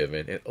it is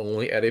given, and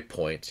only at a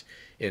point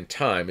in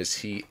time is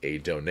he a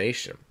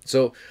donation.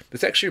 So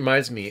this actually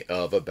reminds me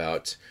of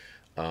about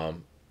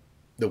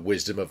the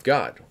wisdom of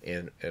God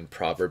in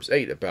Proverbs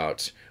 8.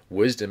 About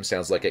wisdom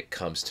sounds like it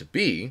comes to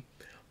be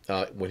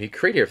when he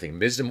created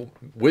everything.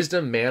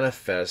 Wisdom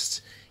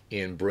manifests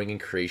in bringing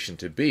creation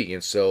to be.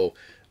 And so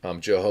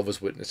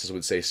Jehovah's Witnesses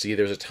would say, see,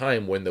 there's a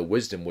time when the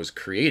wisdom was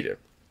created.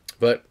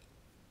 But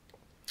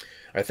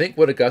I think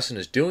what Augustine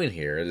is doing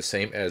here, the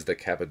same as the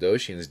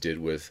Cappadocians did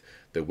with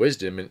the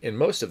wisdom, and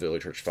most of the early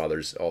church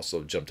fathers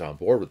also jumped on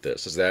board with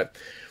this, is that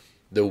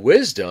the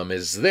wisdom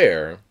is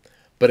there,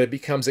 but it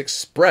becomes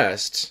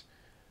expressed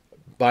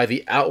by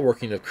the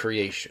outworking of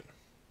creation.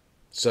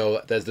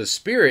 So that the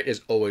Spirit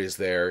is always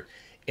there,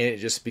 and it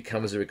just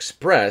becomes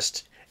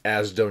expressed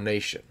as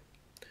donation.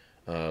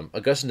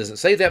 Augustine doesn't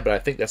say that, but I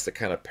think that's the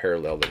kind of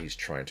parallel that he's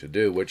trying to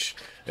do, which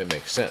it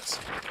makes sense.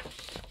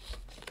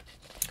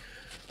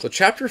 So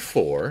chapter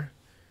 4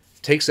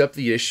 takes up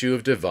the issue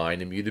of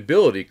divine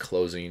immutability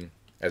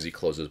as he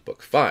closes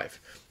book 5.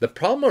 The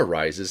problem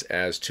arises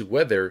as to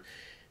whether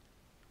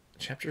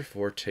chapter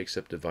 4 takes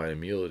up divine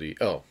immutability.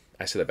 Oh,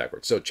 I said that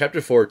backwards. So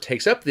chapter 4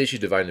 takes up the issue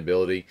of divine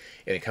immutability,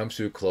 and it comes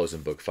to a close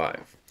in book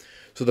 5.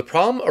 So the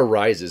problem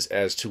arises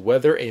as to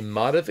whether a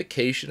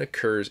modification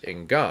occurs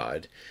in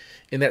God,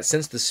 in that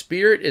since the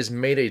Spirit is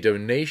made a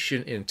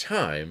donation in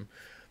time,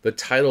 the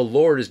title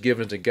Lord is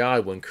given to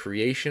God when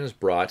creation is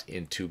brought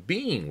into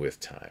being with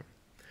time.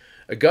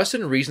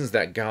 Augustine reasons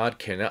that God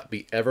cannot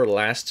be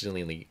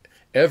everlastingly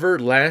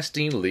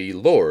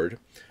Lord,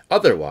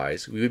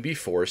 otherwise we would be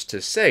forced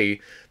to say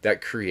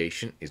that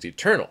creation is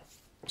eternal.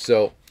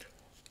 So,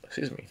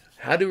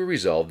 how do we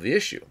resolve the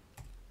issue?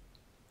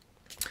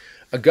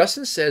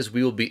 Augustine says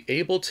we will be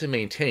able to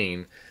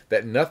maintain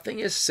that nothing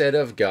is said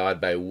of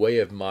God by way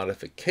of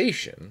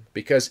modification,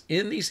 because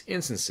in these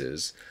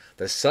instances,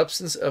 the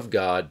substance of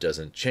God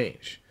doesn't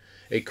change.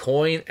 A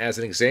coin, as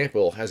an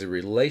example, has a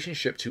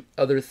relationship to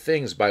other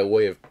things by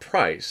way of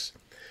price,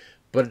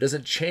 but it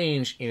doesn't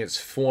change in its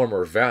form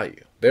or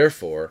value.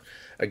 Therefore,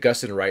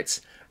 Augustine writes,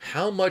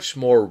 how much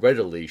more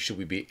readily should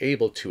we be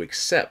able to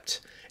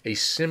accept a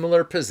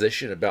similar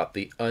position about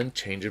the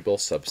unchangeable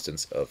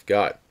substance of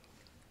God?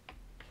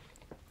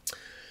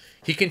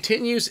 He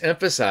continues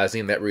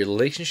emphasizing that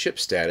relationship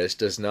status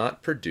does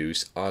not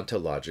produce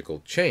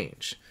ontological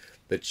change.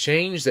 The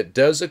change that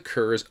does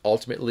occur is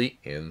ultimately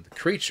in the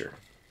creature.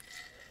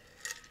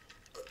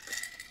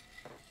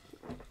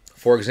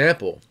 For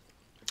example,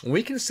 when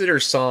we consider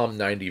Psalm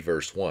 90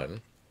 verse 1,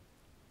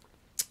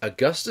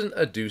 Augustine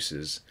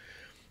adduces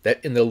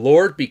that in the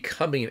Lord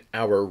becoming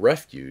our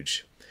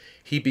refuge,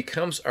 he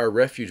becomes our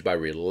refuge by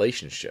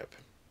relationship.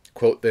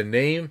 Quote, the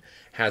name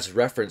has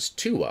reference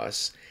to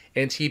us,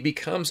 and he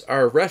becomes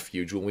our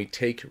refuge when we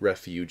take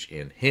refuge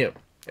in him.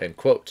 End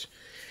quote.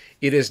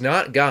 It is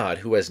not God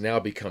who has now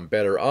become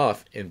better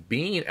off in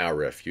being our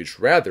refuge.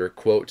 Rather,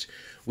 quote,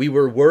 we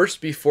were worse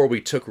before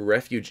we took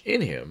refuge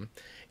in him,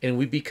 and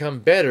we become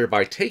better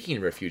by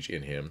taking refuge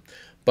in him,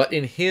 but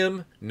in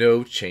him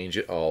no change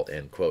at all,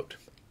 end quote.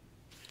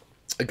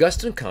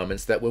 Augustine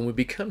comments that when we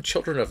become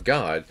children of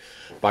God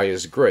by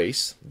his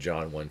grace,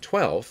 John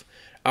 1:12,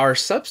 our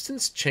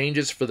substance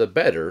changes for the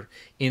better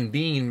in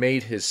being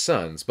made his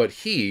sons, but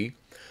he,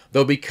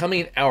 though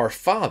becoming our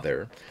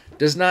Father,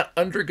 does not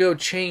undergo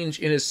change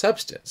in his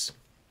substance.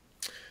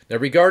 Now,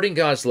 regarding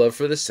God's love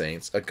for the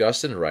saints,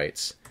 Augustine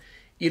writes,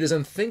 it is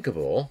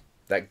unthinkable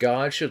that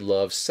God should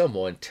love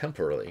someone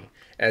temporarily,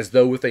 as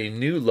though with a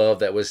new love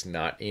that was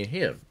not in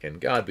him, in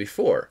God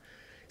before,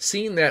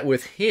 seeing that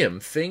with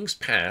him things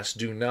past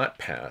do not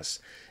pass,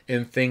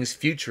 and things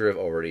future have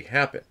already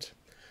happened.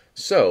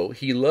 So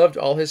he loved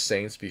all his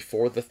saints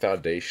before the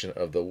foundation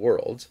of the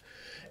world,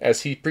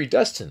 as he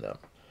predestined them.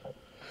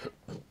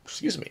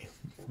 Excuse me.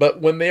 But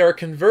when they are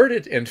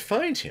converted and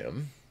find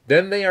him,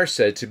 then they are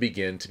said to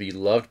begin to be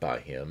loved by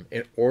him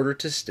in order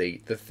to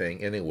state the thing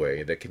in a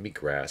way that can be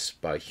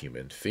grasped by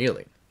human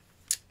feeling.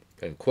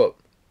 End quote.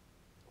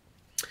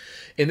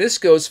 And this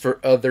goes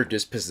for other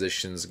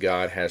dispositions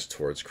God has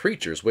towards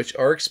creatures, which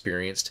are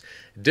experienced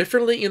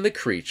differently in the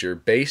creature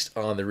based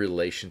on the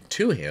relation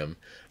to him,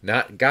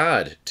 not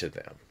God to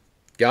them.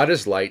 God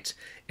is light,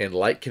 and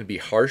light can be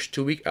harsh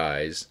to weak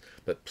eyes,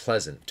 but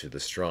pleasant to the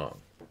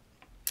strong.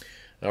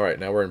 All right,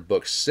 now we're in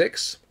book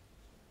 6.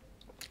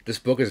 This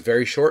book is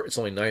very short. It's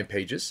only 9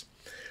 pages.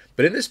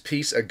 But in this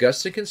piece,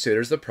 Augustine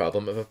considers the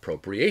problem of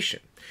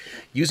appropriation.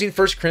 Using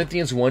 1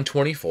 Corinthians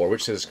 1:24,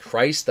 which says,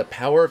 Christ, the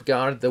power of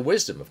God, the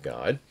wisdom of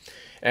God,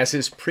 as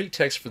his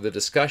pretext for the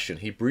discussion,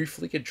 he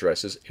briefly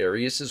addresses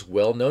Arius'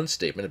 well-known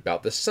statement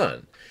about the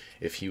Son.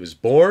 If he was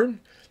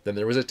born, then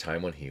there was a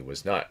time when he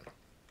was not.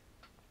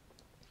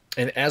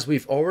 And as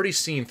we've already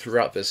seen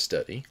throughout this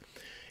study,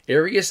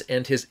 Arius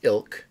and his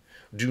ilk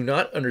do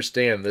not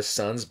understand the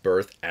Son's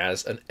birth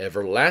as an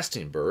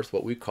everlasting birth,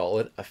 what we call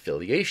an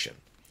affiliation.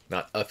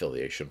 Not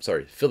affiliation,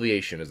 sorry,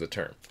 filiation is the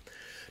term.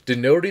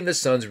 Denoting the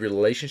Son's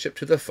relationship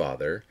to the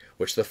Father,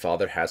 which the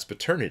Father has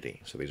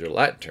paternity. So these are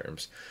Latin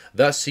terms.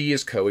 Thus he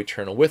is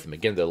co-eternal with him.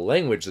 Again, the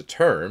language, the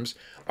terms,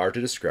 are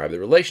to describe the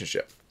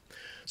relationship.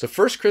 So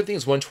 1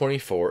 Corinthians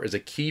 1:24 is a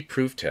key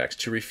proof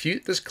text to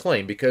refute this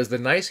claim because the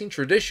Nicene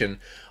tradition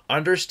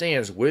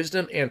understands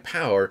wisdom and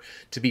power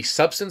to be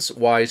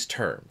substance-wise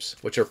terms,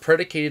 which are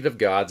predicated of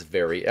God's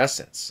very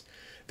essence.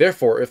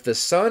 Therefore, if the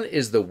Son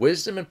is the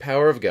wisdom and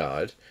power of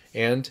God,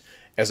 and,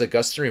 as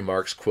Augustine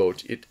remarks,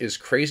 quote, it is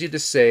crazy to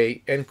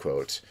say, end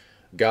quote,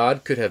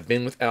 God could have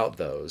been without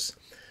those,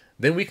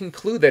 then we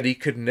conclude that he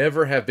could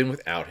never have been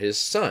without his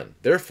Son.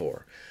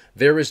 Therefore,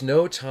 there is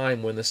no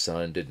time when the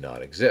Son did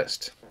not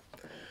exist.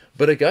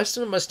 But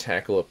Augustine must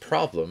tackle a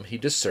problem he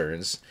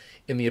discerns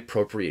in the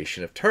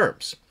appropriation of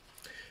terms.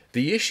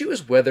 The issue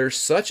is whether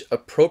such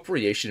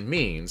appropriation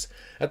means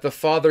that the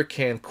Father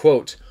can,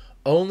 quote,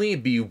 only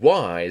be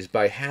wise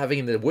by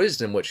having the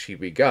wisdom which he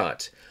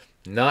begot,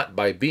 not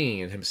by being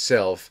in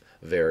himself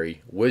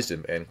very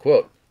wisdom, end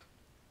quote.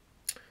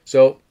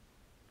 So,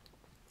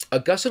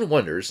 Augustine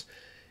wonders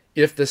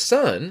if the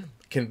Son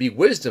can be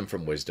wisdom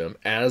from wisdom,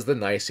 as the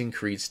Nicene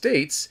Creed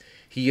states,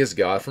 he is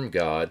God from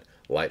God,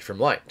 light from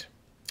light.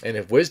 And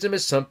if wisdom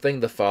is something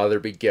the Father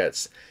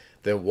begets,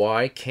 then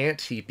why can't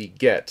he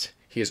beget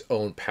his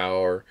own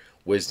power,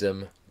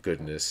 wisdom,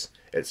 goodness,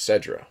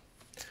 etc.?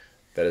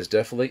 That is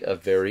definitely a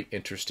very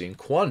interesting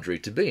quandary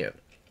to be in.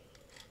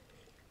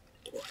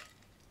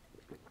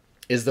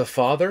 Is the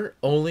Father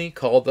only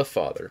called the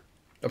Father?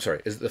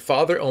 Is the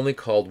Father only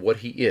called what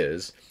he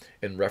is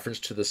in reference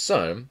to the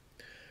Son,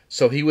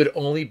 so he would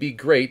only be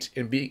great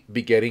in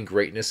begetting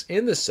greatness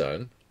in the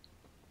Son,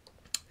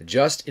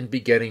 just in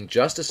begetting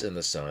justice in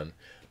the Son,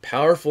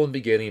 powerful in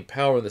begetting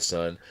power in the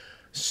Son,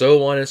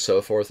 so on and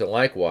so forth, and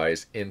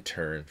likewise in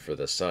turn for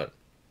the Son.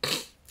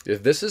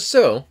 If this is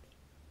so,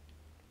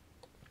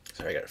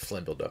 sorry, I got it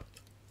flimbled up.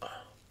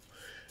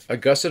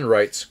 Augustine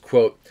writes,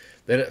 quote,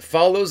 then it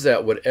follows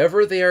that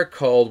whatever they are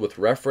called with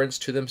reference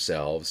to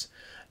themselves,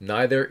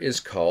 neither is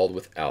called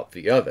without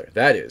the other.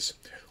 That is,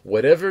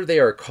 whatever they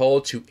are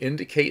called to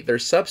indicate their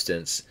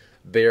substance,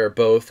 they are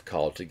both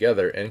called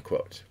together, end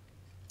quote.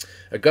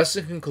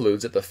 Augustine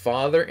concludes that the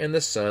Father and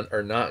the Son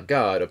are not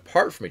God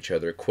apart from each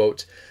other.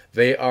 Quote,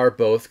 they are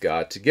both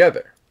God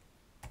together.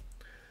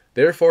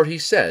 Therefore, he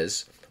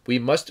says, we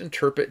must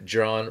interpret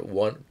John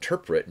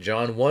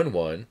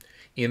 1:1,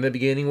 in the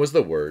beginning was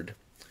the Word,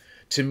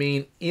 to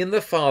mean in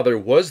the Father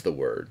was the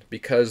Word,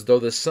 because though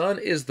the Son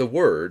is the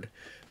Word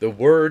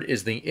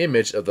is the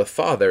image of the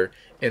Father,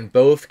 and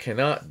both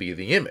cannot be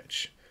the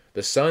image.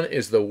 The Son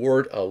is the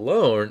Word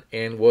alone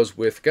and was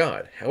with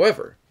God.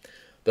 However,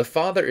 the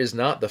Father is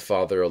not the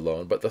Father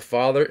alone, but the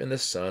Father and the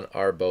Son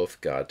are both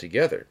God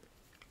together.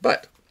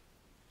 But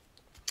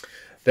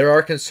there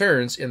are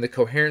concerns in the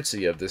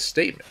coherency of this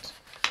statement.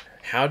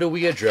 How do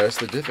we address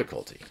the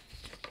difficulty?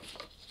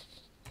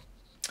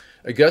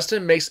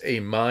 Augustine makes a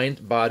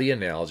mind-body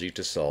analogy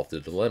to solve the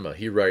dilemma.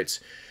 He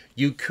writes,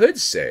 you could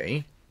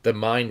say the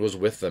mind was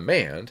with the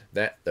man,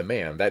 that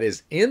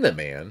is in the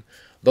man,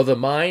 though the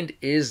mind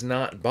is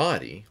not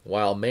body,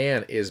 while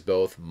man is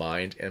both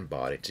mind and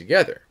body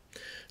together.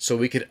 So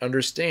we can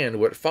understand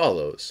what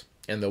follows,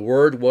 and the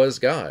Word was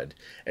God,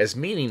 as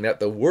meaning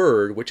that the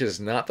Word, which is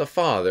not the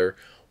Father,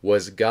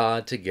 was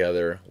God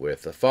together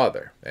with the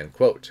Father, end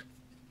quote.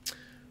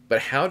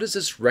 But how does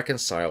this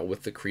reconcile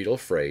with the creedal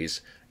phrase,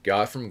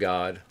 God from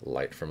God,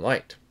 light from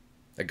light?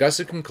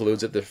 Augustine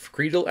concludes that the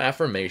creedal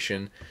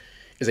affirmation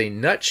is a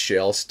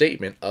nutshell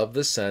statement of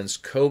the Son's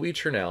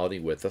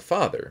co-eternality with the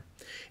Father,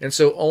 and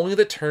so only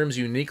the terms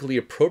uniquely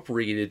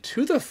appropriated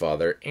to the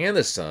Father and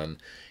the Son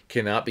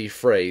cannot be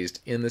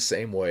phrased in the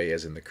same way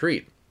as in the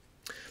Creed.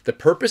 The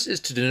purpose is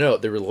to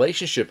denote the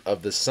relationship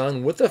of the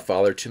Son with the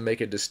Father to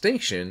make a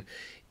distinction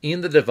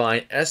in the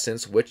divine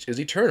essence which is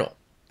eternal.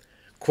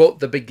 Quote,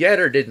 the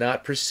begetter did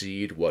not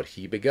precede what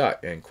he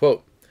begot, end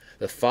quote.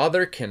 The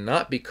Father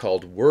cannot be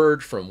called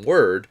word from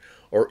word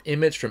or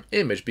image from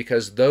image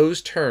because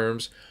those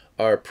terms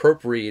are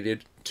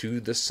appropriated to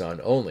the Son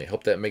only.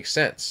 Hope that makes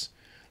sense.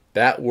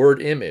 That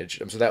word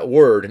image, so that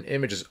word and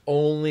image is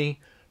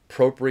only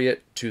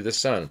appropriate to the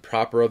Son,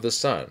 proper of the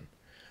Son.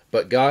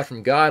 But God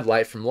from God,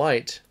 light from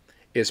light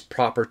is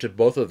proper to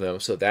both of them,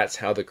 so that's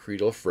how the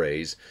creedal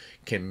phrase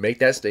can make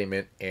that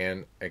statement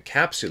and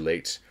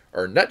encapsulate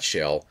or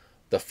nutshell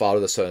the Father,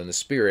 the Son, and the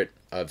Spirit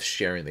of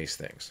sharing these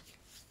things.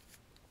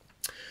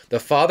 The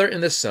Father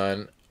and the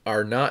Son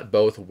are not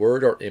both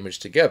word or image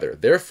together.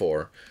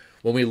 Therefore,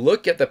 when we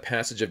look at the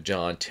passage of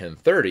John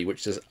 10:30,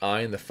 which says,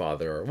 I and the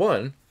Father are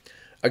one,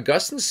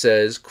 Augustine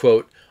says,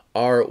 quote,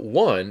 are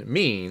one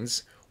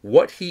means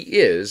what he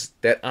is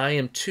that I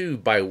am too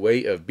by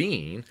way of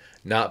being,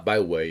 not by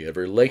way of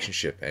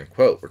relationship, end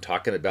quote. We're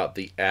talking about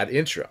the ad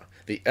intra,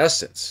 the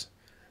essence.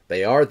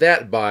 They are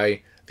that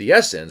by the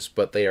essence,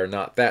 but they are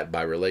not that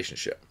by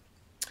relationship.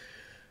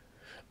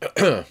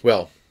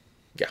 Well,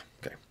 yeah,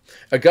 okay.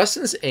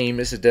 Augustine's aim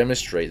is to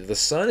demonstrate that the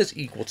Son is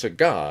equal to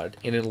God,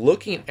 and in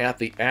looking at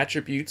the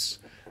attributes,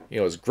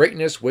 his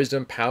greatness,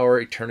 wisdom, power,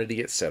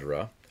 eternity,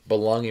 etc.,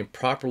 belonging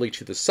properly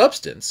to the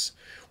substance,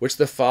 which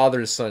the Father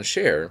and Son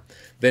share,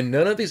 then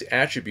none of these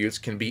attributes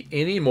can be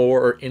any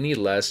more or any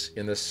less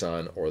in the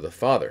Son or the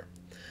Father.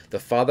 The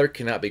Father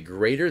cannot be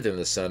greater than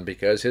the Son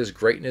because his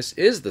greatness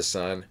is the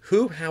Son,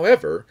 who,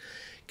 however,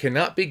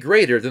 cannot be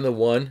greater than the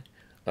one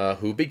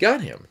who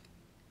begot him.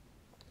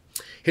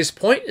 His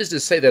point is to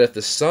say that if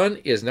the Son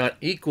is not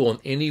equal in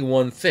any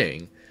one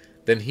thing,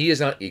 then he is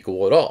not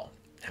equal at all.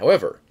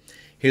 However,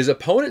 his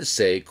opponents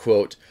say,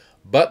 quote,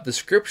 but the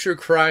Scripture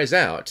cries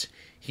out,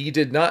 he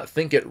did not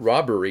think it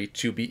robbery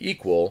to be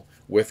equal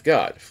with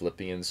God.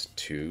 Philippians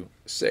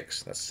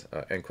 2:6. That's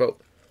end quote.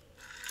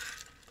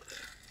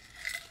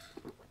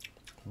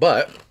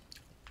 But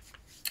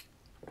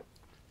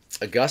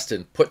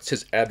Augustine puts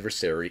his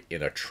adversary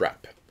in a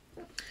trap.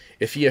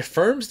 If he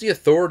affirms the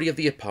authority of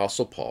the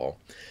Apostle Paul,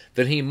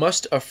 then he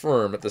must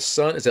affirm that the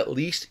Son is at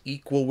least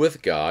equal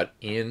with God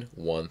in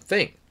one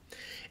thing.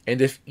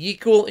 And if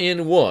equal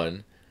in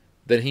one,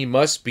 then he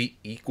must be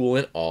equal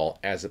in all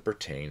as it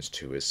pertains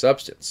to his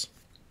substance.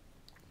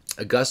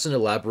 Augustine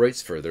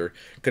elaborates further,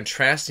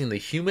 contrasting the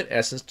human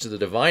essence to the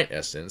divine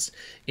essence,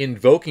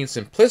 invoking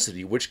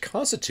simplicity, which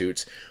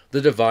constitutes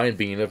the divine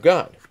being of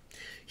God.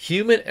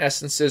 Human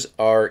essences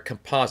are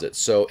composite,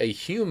 so a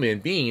human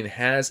being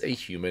has a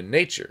human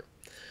nature.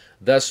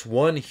 Thus,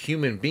 one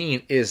human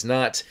being is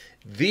not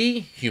the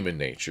human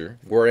nature,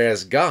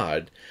 whereas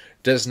God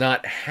does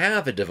not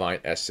have a divine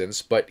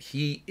essence, but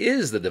he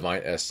is the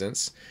divine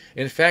essence.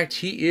 In fact,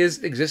 he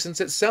is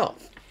existence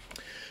itself.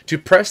 To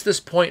press this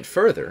point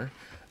further,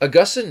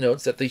 Augustine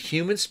notes that the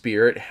human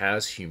spirit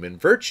has human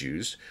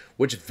virtues,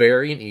 which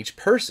vary in each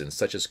person,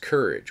 such as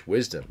courage,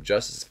 wisdom,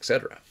 justice,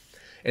 etc.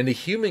 And the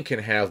human can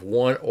have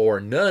one or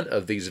none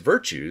of these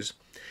virtues,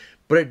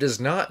 but it does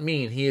not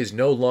mean he is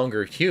no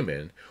longer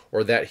human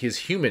or that his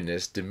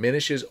humanness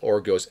diminishes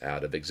or goes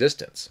out of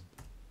existence.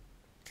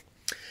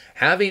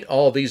 Having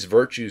all these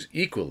virtues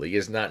equally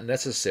is not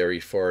necessary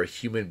for a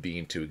human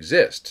being to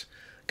exist.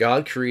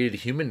 God created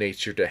human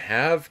nature to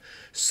have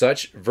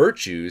such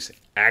virtues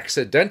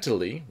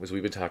accidentally, as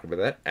we've been talking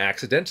about that,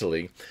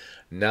 accidentally,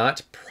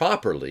 not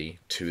properly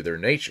to their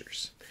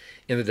natures.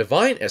 In the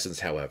divine essence,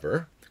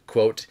 however,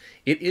 quote,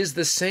 it is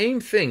the same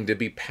thing to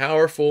be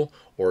powerful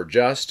or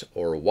just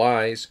or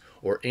wise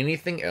or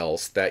anything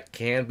else that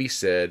can be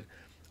said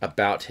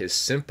about his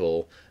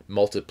simple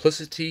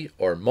multiplicity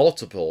or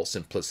multiple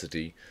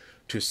simplicity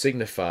to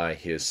signify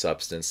his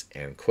substance,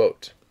 end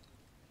quote.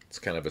 It's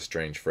kind of a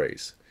strange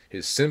phrase.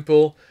 His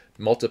simple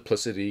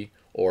multiplicity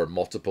or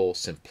multiple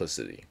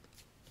simplicity.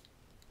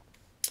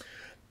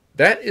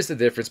 That is the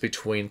difference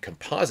between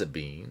composite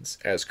beings,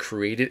 as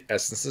created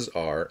essences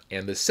are,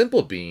 and the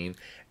simple being,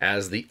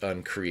 as the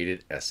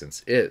uncreated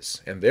essence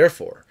is. And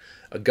therefore,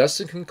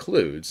 Augustine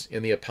concludes,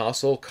 in the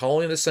Apostle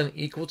calling the Son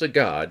equal to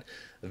God,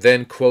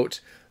 then, quote,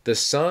 the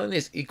Son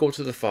is equal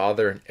to the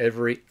Father in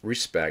every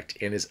respect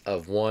and is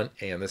of one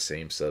and the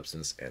same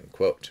substance, end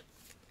quote.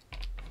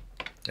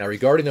 Now,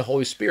 regarding the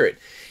Holy Spirit,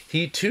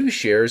 he too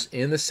shares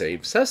in the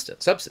same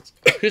substance.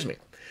 Excuse me.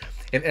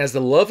 And as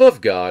the love of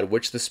God,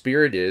 which the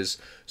Spirit is,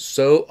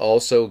 so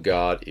also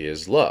God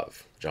is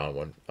love. 1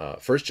 John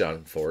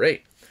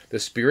 4:8. The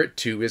Spirit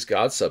too is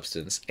God's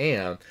substance,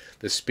 and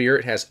the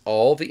Spirit has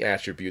all the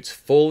attributes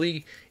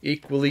fully,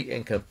 equally,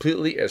 and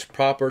completely as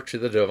proper to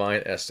the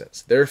divine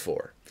essence.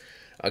 Therefore,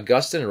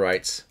 Augustine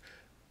writes,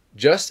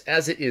 just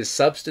as it is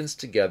substance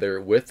together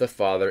with the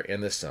Father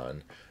and the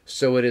Son,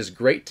 So it is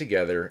great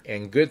together,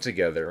 and good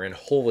together, and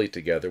holy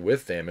together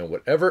with them, and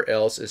whatever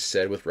else is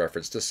said with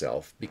reference to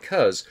self,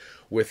 because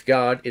with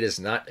God it is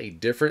not a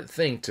different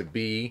thing to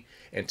be,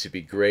 and to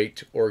be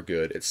great or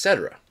good,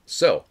 etc.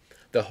 So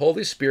the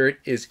Holy Spirit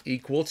is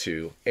equal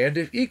to, and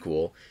if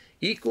equal,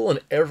 equal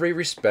in every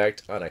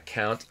respect on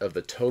account of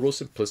the total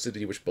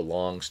simplicity which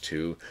belongs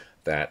to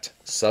that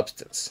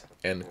substance.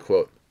 End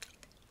quote.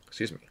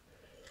 Excuse me.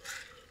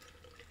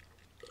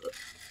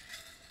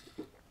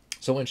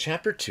 So in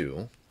chapter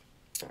 2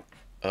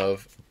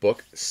 of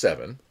book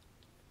 7,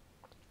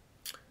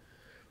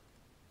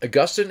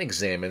 Augustine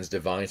examines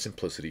divine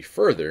simplicity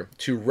further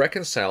to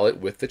reconcile it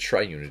with the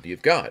triunity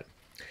of God.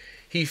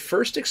 He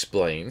first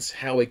explains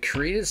how a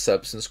created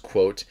substance,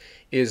 quote,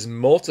 is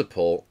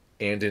multiple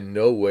and in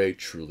no way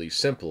truly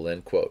simple,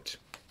 end quote.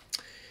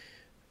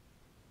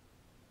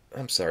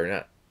 I'm sorry,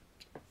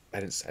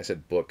 I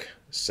said book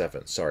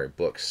 7. Sorry,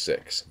 book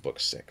 6.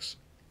 Book 6.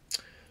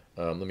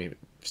 Let me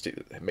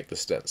make the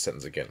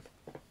sentence again.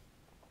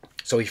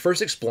 So he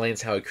first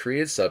explains how a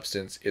created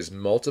substance is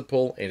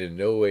multiple and in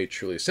no way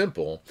truly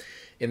simple,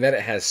 in that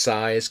it has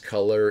size,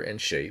 color, and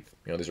shape.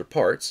 These are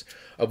parts,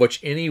 of which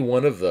any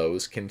one of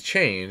those can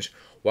change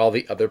while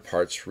the other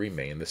parts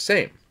remain the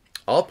same.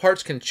 All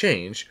parts can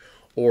change,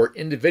 or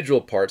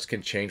individual parts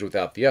can change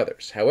without the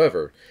others.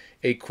 However,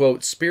 a,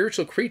 quote,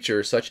 spiritual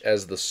creature such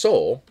as the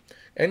soul,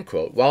 end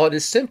quote, while it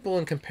is simple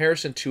in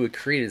comparison to a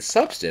created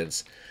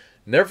substance,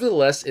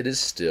 nevertheless it is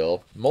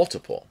still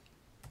multiple.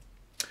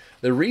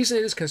 The reason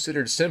it is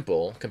considered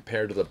simple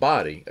compared to the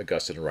body,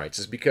 Augustine writes,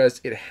 is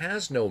because it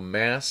has no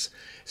mass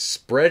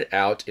spread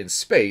out in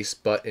space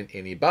but in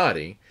any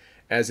body,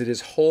 as it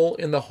is whole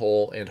in the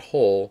whole and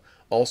whole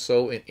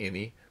also in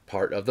any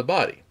part of the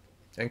body.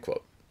 End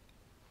quote.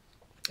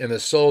 And the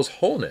soul's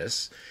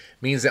wholeness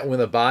means that when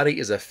the body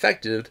is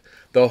affected,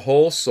 the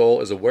whole soul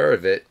is aware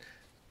of it.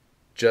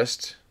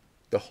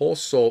 The whole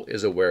soul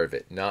is aware of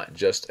it, not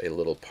just a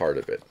little part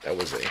of it. That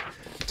was a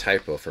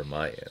typo from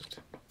my end.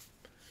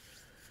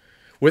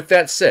 With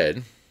that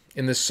said,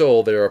 in the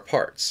soul there are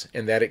parts,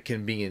 and that it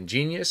can be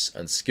ingenious,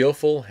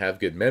 unskillful, have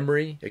good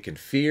memory, it can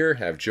fear,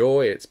 have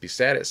joy, it's be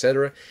sad,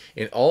 etc.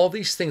 And all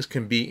these things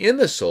can be in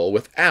the soul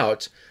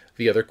without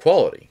the other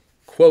quality.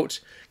 Quote,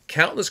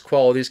 countless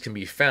qualities can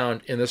be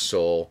found in the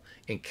soul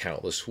in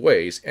countless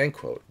ways, end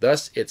quote.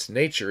 Thus, its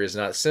nature is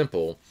not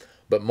simple,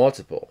 but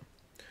multiple.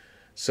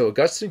 So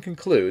Augustine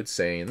concludes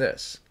saying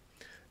this: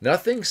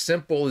 nothing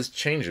simple is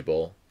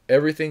changeable,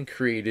 everything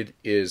created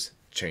is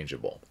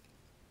changeable.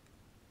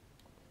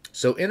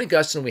 So in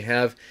Augustine we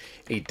have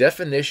a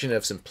definition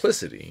of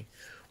simplicity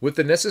with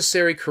the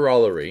necessary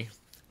corollary,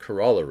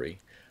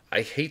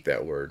 I hate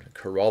that word,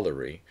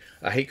 corollary.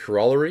 I hate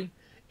corollary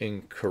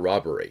and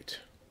corroborate.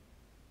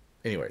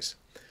 Anyways,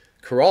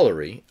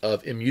 corollary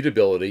of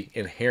immutability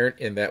inherent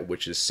in that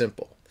which is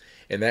simple.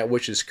 And that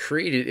which is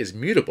created is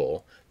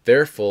mutable,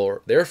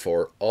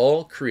 therefore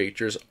all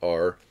creatures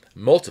are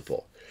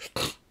multiple.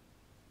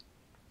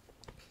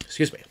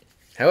 Excuse me.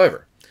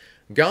 However,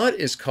 God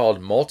is called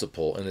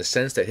multiple in the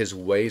sense that his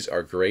ways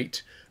are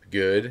great,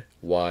 good,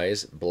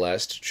 wise,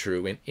 blessed,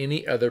 true, and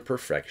any other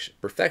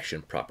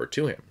perfection proper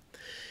to him.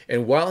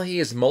 And while he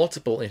is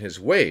multiple in his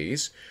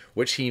ways,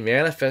 which he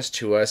manifests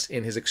to us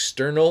in his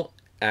external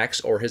acts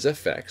or his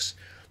effects,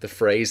 the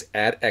phrase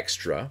ad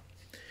extra,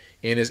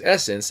 in his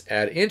essence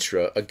ad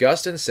intra,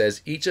 Augustine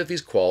says each of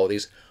these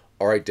qualities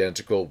are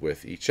identical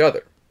with each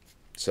other.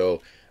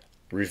 So,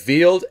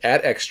 revealed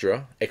ad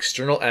extra,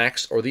 external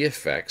acts or the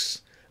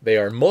effects, they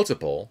are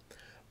multiple,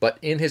 but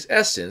in his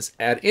essence,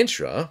 ad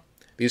intra,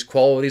 these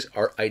qualities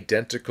are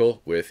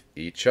identical with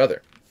each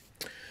other.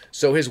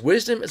 So his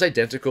wisdom is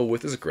identical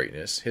with his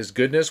greatness, his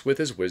goodness with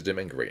his wisdom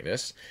and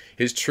greatness,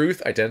 his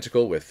truth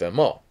identical with them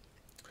all.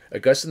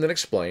 Augustine then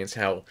explains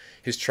how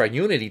his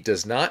triunity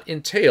does not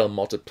entail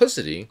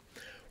multiplicity.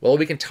 While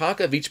we can talk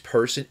of each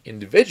person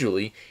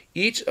individually,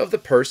 each of the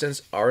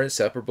persons are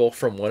inseparable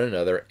from one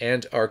another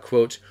and are,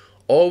 quote,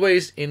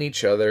 always in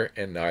each other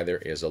and neither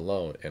is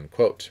alone, end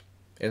quote.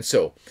 And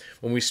so,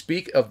 when we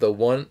speak of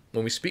one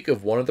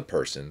of the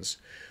persons,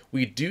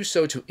 we do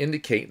so to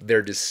indicate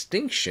their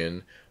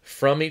distinction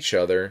from each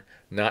other,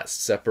 not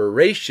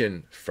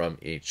separation from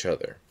each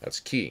other. That's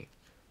key,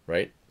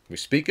 right? We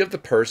speak of the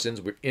persons,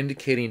 we're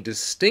indicating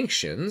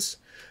distinctions,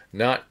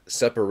 not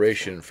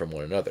separation from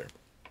one another.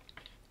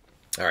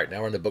 All right,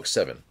 now we're in the book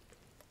 7.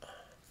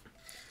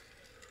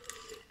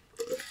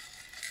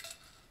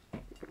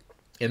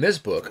 In this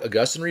book,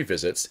 Augustine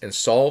revisits and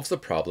solves the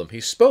problem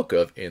he spoke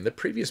of in the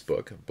previous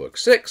book, Book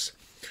 6,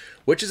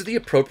 which is the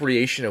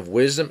appropriation of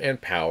wisdom and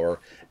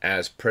power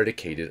as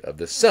predicated of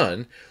the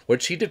Son,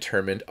 which he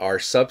determined are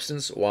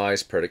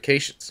substance-wise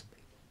predications.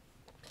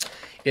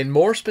 And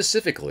more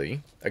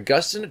specifically,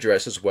 Augustine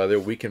addresses whether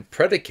we can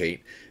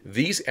predicate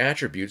these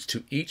attributes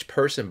to each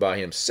person by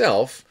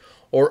himself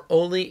or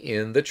only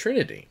in the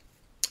Trinity.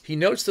 He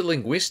notes the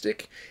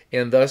linguistic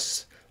and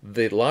thus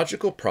the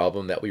logical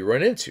problem that we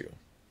run into.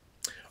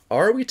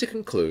 Are we to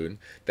conclude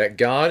that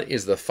God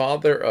is the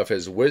Father of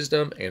his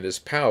wisdom and his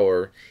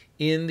power,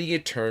 in the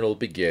eternal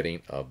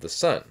begetting of the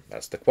Son?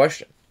 That's the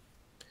question.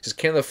 It says,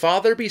 can the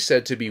Father be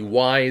said to be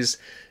wise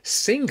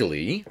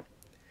singly,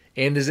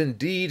 and is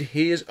indeed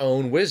his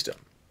own wisdom?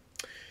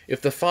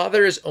 If the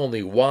Father is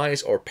only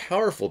wise or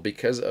powerful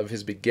because of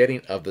his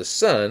begetting of the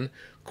Son,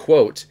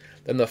 quote,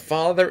 then the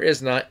Father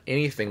is not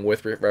anything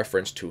with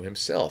reference to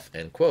himself,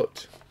 end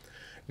quote.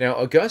 Now,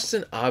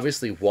 Augustine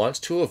obviously wants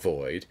to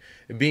avoid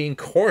being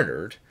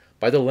cornered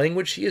by the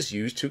language he has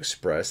used to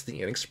express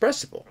the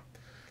inexpressible.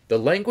 The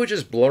language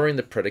is blurring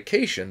the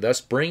predication, thus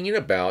bringing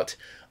about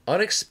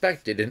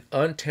unexpected and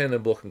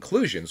untenable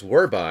conclusions,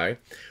 whereby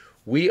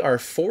we are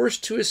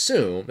forced to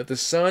assume that the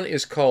Son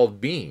is called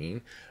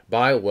being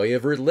by way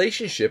of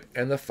relationship,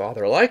 and the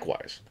Father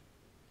likewise.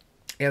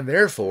 And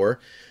therefore,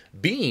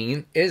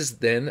 being is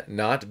then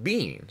not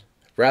being.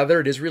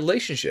 Rather, it is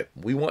relationship.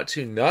 We want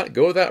to not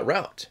go that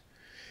route.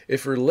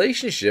 If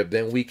relationship,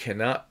 then we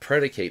cannot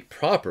predicate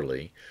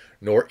properly,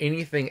 nor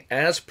anything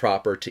as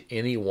proper to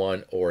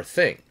anyone or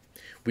thing.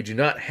 We do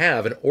not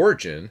have an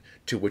origin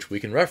to which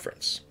we can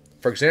reference.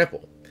 For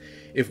example,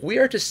 if we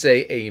are to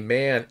say a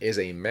man is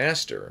a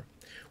master,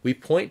 we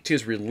point to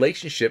his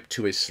relationship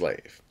to a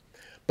slave.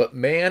 But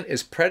man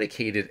is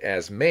predicated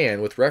as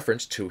man with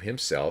reference to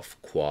himself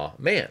qua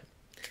man.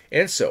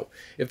 And so,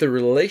 if the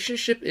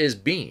relationship is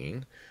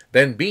being,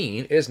 then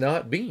being is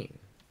not being.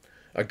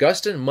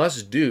 Augustine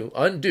must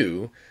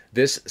undo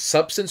this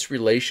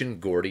substance-relation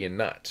Gordian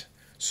knot.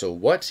 So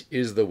what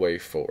is the way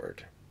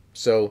forward?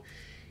 So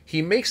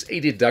he makes a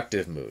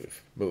deductive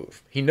move.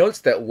 He notes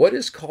that what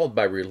is called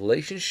by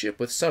relationship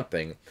with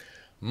something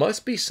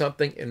must be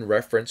something in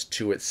reference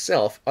to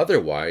itself,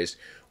 otherwise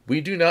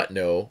we do not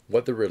know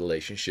what the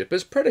relationship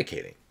is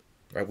predicating.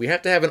 Right? We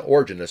have to have an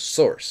origin, a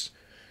source,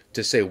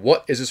 to say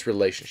what is this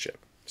relationship.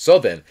 So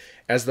then,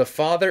 as the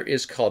Father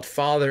is called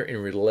Father in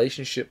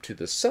relationship to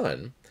the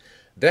Son,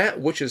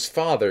 that which is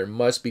Father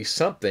must be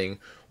something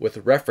with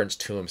reference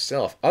to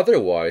himself.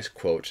 Otherwise,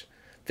 quote,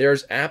 there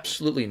is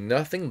absolutely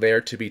nothing there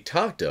to be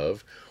talked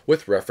of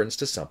with reference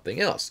to something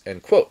else,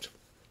 end quote.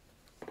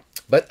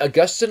 But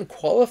Augustine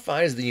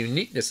qualifies the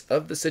uniqueness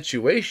of the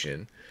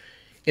situation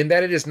in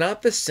that it is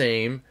not the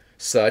same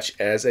such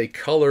as a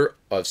color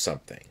of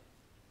something.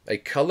 A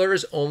color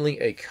is only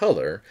a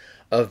color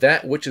of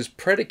that which is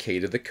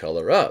predicated the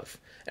color of,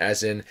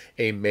 as in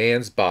a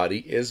man's body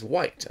is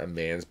white, a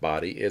man's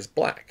body is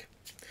black.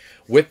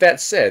 With that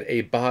said,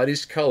 a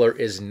body's color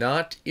is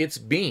not its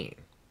being.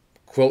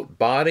 Quote,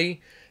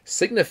 body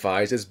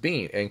signifies its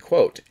being, end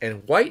quote,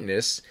 and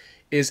whiteness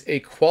is a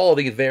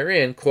quality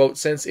therein, quote,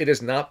 since it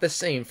is not the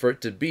same for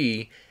it to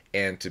be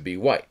and to be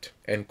white,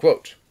 end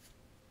quote.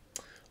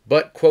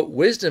 But, quote,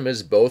 wisdom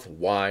is both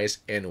wise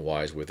and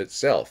wise with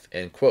itself,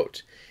 end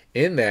quote,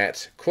 in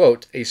that,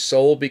 quote, a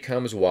soul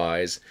becomes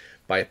wise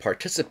by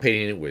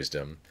participating in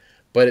wisdom,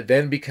 but it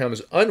then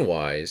becomes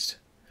unwise.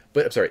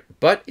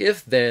 But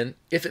if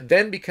it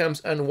then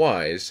becomes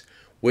unwise,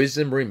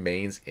 wisdom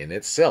remains in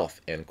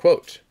itself, end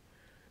quote.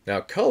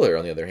 Now, color,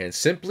 on the other hand,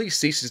 simply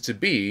ceases to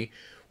be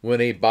when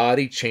a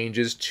body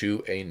changes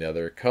to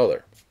another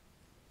color.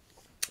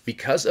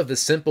 Because of the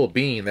simple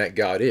being that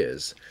God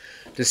is,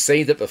 to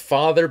say that the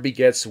Father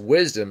begets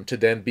wisdom to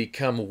then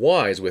become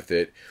wise with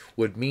it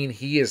would mean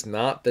he is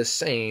not the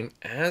same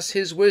as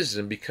his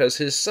wisdom, because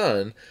his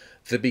Son,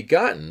 the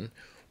begotten,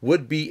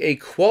 would be a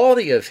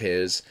quality of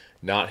his,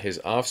 not his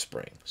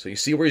offspring. So you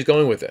see where he's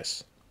going with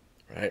this,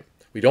 right?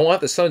 We don't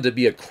want the Son to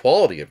be a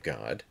quality of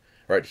God,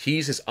 right?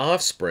 He's his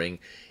offspring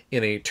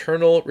in an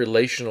eternal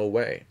relational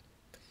way.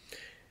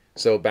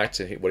 So back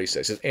to what he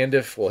says. He says, and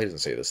if, well, he doesn't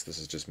say this. This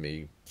is just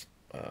me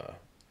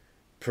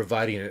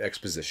providing an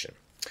exposition.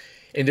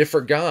 And if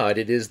for God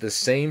it is the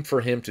same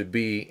for him to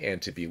be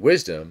and to be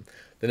wisdom,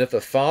 then if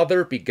the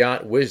Father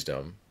begot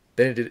wisdom,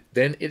 then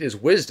it is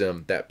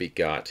wisdom that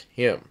begot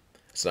him.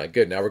 It's not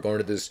good. Now we're going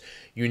to this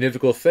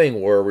univocal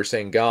thing where we're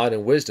saying God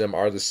and wisdom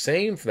are the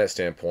same from that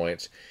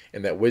standpoint,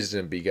 and that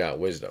wisdom begot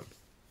wisdom.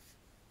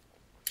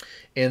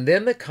 And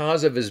then the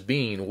cause of his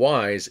being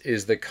wise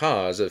is the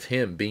cause of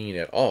him being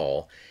at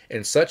all,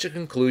 and such a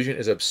conclusion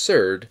is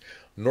absurd,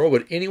 nor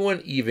would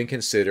anyone even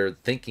consider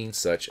thinking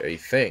such a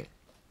thing.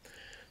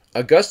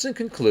 Augustine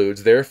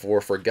concludes,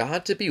 therefore, for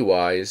God to be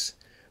wise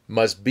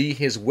must be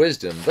his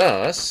wisdom.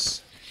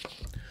 Thus,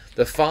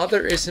 the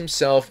Father is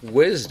himself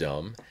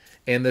wisdom,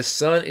 and the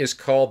Son is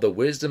called the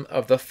wisdom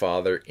of the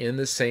Father in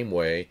the same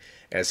way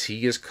as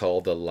he is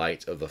called the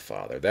light of the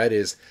Father. That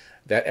is,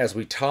 that as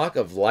we talk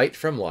of light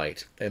from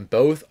light, and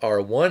both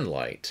are one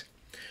light,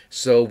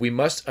 so we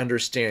must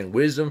understand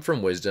wisdom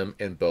from wisdom,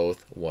 and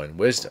both one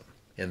wisdom,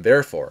 and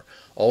therefore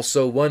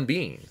also one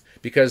being,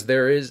 because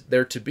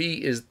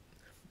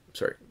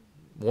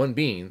one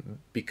being,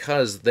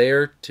 because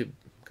there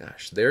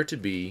to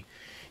be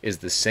is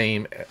the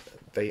same.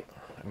 I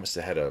must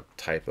have had a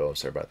typo.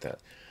 Sorry about that.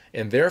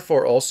 And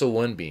therefore also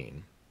one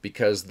being,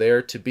 because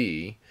there to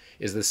be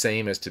is the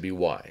same as to be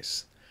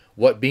wise.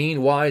 What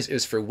being wise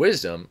is for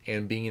wisdom,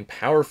 and being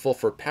powerful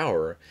for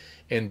power,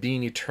 and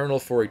being eternal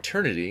for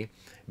eternity,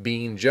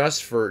 being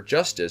just for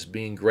justice,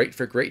 being great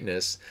for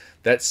greatness,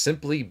 that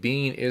simply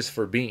being is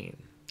for being.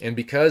 And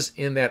because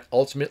in that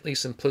ultimately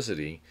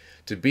simplicity,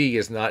 to be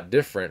is not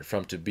different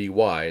from to be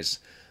wise,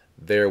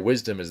 their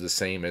wisdom is the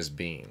same as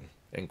being.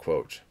 End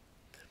quote.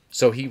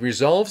 So he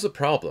resolves the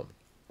problem.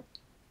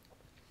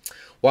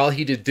 While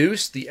he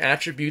deduced the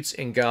attributes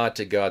in God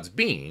to God's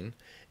being,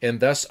 and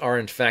thus are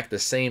in fact the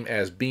same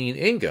as being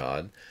in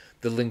God,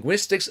 the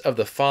linguistics of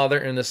the Father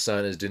and the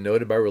Son as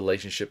denoted by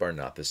relationship are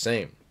not the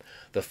same.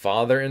 The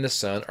Father and the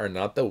Son are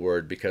not the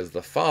Word because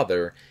the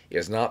Father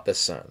is not the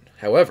Son.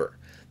 However,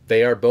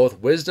 they are both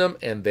wisdom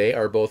and they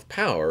are both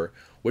power,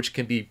 which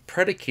can be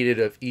predicated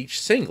of each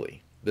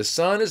singly. The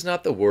Son is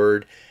not the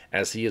Word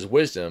as he is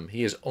wisdom.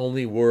 He is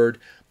only Word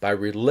by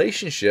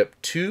relationship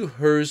to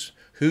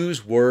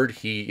whose Word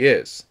he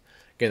is.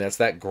 Again, that's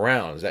that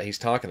grounds that he's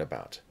talking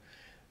about.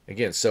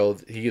 Again, so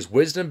he is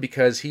wisdom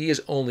because he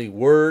is only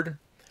Word.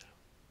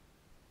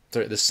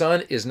 Sorry, the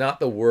Son is not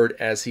the Word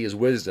as he is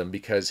wisdom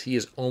because he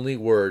is only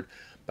Word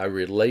by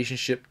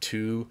relationship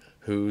to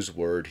whose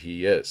Word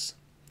he is.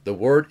 The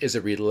Word is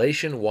a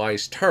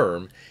relation-wise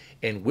term,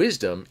 and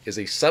wisdom is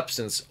a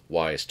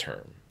substance-wise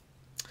term.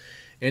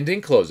 And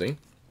in closing,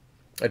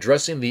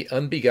 addressing the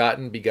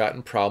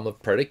unbegotten-begotten problem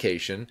of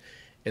predication,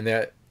 in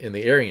the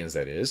Arians,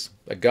 that is,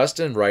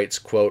 Augustine writes,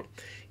 quote,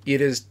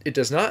 It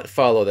does not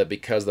follow that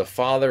because the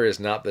Father is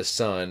not the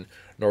Son,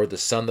 nor the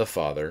Son the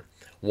Father,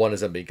 one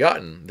is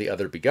unbegotten, the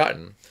other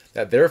begotten,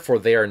 that therefore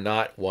they are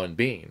not one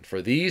being.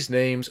 For these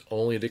names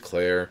only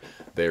declare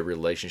their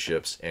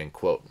relationships, end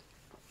quote.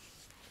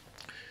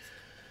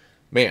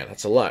 Man,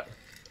 that's a lot.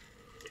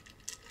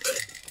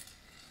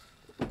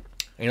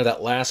 You know,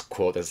 that last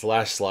quote, that's the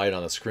last slide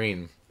on the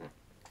screen,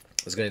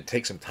 is going to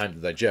take some time to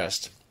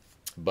digest,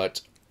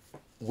 but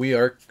we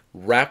are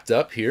wrapped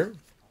up here.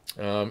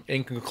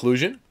 In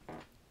conclusion,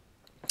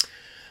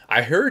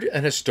 I heard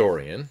an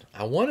historian,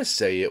 I want to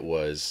say it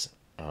was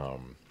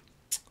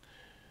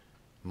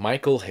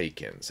Michael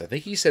Hakins. I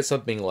think he said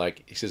something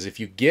like, he says, if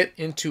you get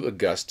into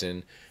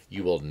Augustine,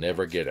 you will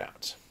never get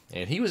out.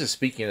 And he was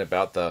speaking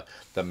about the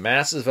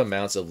massive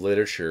amounts of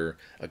literature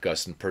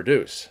Augustine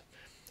produced.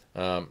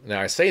 Now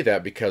I say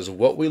that because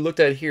what we looked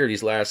at here,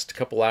 these last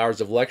couple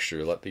hours of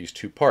lecture, these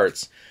two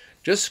parts,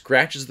 just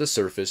scratches the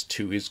surface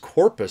to his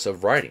corpus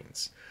of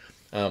writings.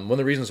 One of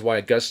the reasons why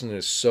Augustine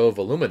is so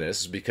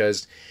voluminous is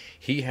because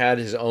he had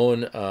his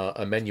own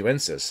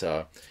amanuensis,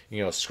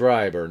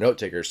 scribe or note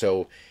taker.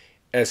 So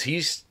as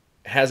he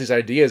has these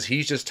ideas,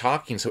 he's just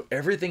talking. So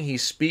everything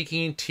he's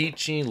speaking,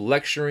 teaching,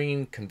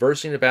 lecturing,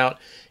 conversing about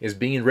is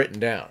being written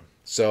down.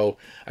 So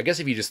I guess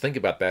if you just think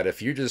about that,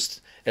 if you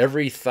just,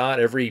 every thought,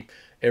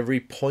 every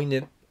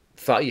poignant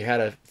thought you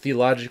had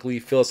theologically,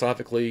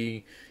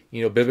 philosophically,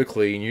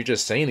 biblically, and you're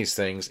just saying these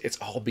things, it's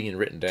all being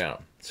written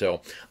down.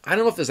 So I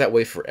don't know if it's that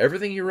way for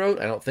everything he wrote.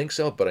 I don't think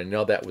so, but I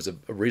know that was a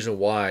reason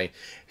why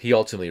he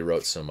ultimately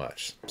wrote so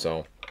much.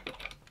 So,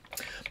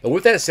 but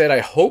with that said, I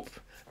hope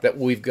that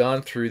we've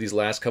gone through these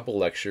last couple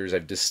lectures.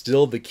 I've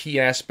distilled the key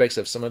aspects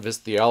of some of his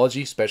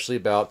theology, especially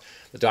about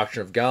the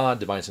doctrine of God,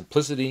 divine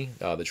simplicity,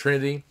 the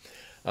Trinity.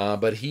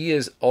 But he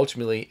is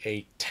ultimately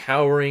a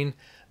towering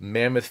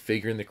mammoth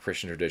figure in the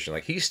Christian tradition.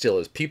 Like he still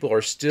is. People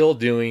are still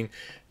doing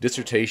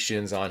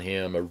dissertations on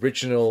him,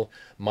 original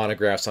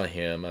monographs on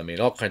him. I mean,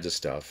 all kinds of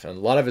stuff. And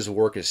a lot of his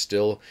work is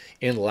still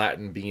in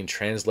Latin, being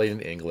translated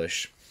in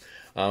English.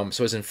 So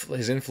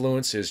his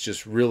influence is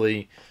just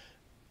really,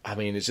 I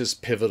mean, it's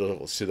just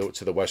pivotal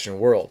to the Western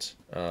world.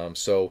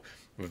 So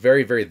we're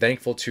very, very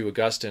thankful to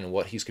Augustine and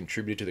what he's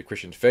contributed to the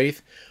Christian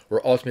faith.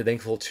 We're ultimately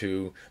thankful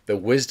to the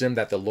wisdom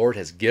that the Lord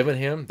has given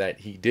him, that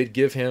he did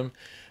give him,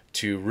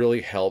 to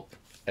really help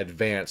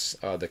advance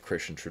the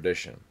Christian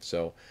tradition.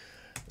 So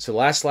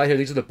last slide here,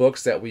 these are the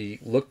books that we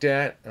looked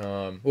at.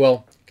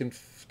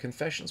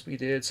 Confessions we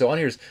did. So on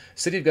here's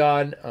City of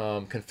God,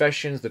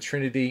 Confessions, the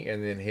Trinity,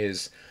 and then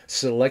his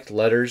select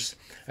letters.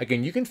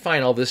 Again, you can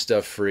find all this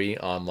stuff free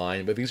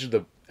online, but these are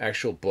the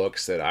actual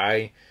books that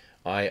I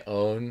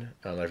own,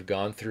 I've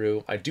gone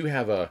through. I do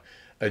have a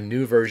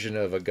new version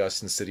of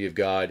Augustine's City of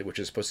God, which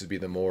is supposed to be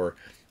the more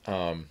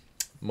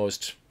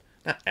most,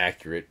 not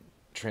accurate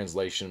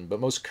translation, but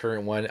most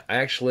current one.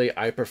 I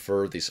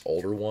prefer this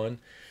older one.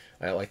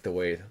 I like the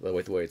way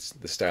it's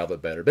the style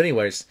bit better. But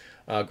anyways,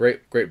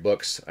 great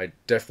books. I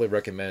definitely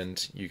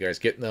recommend you guys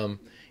getting them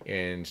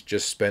and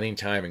just spending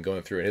time and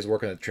going through it. His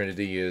work on the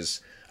Trinity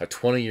is a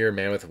 20-year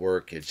mammoth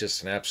work. It's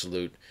just an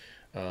absolute,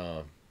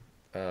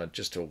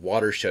 just a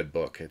watershed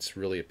book. It's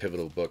really a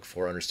pivotal book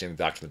for understanding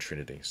the doctrine of the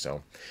Trinity.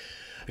 So,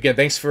 again,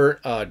 thanks for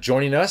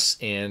joining us,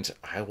 and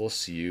I will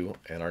see you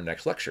in our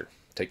next lecture.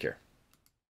 Take care.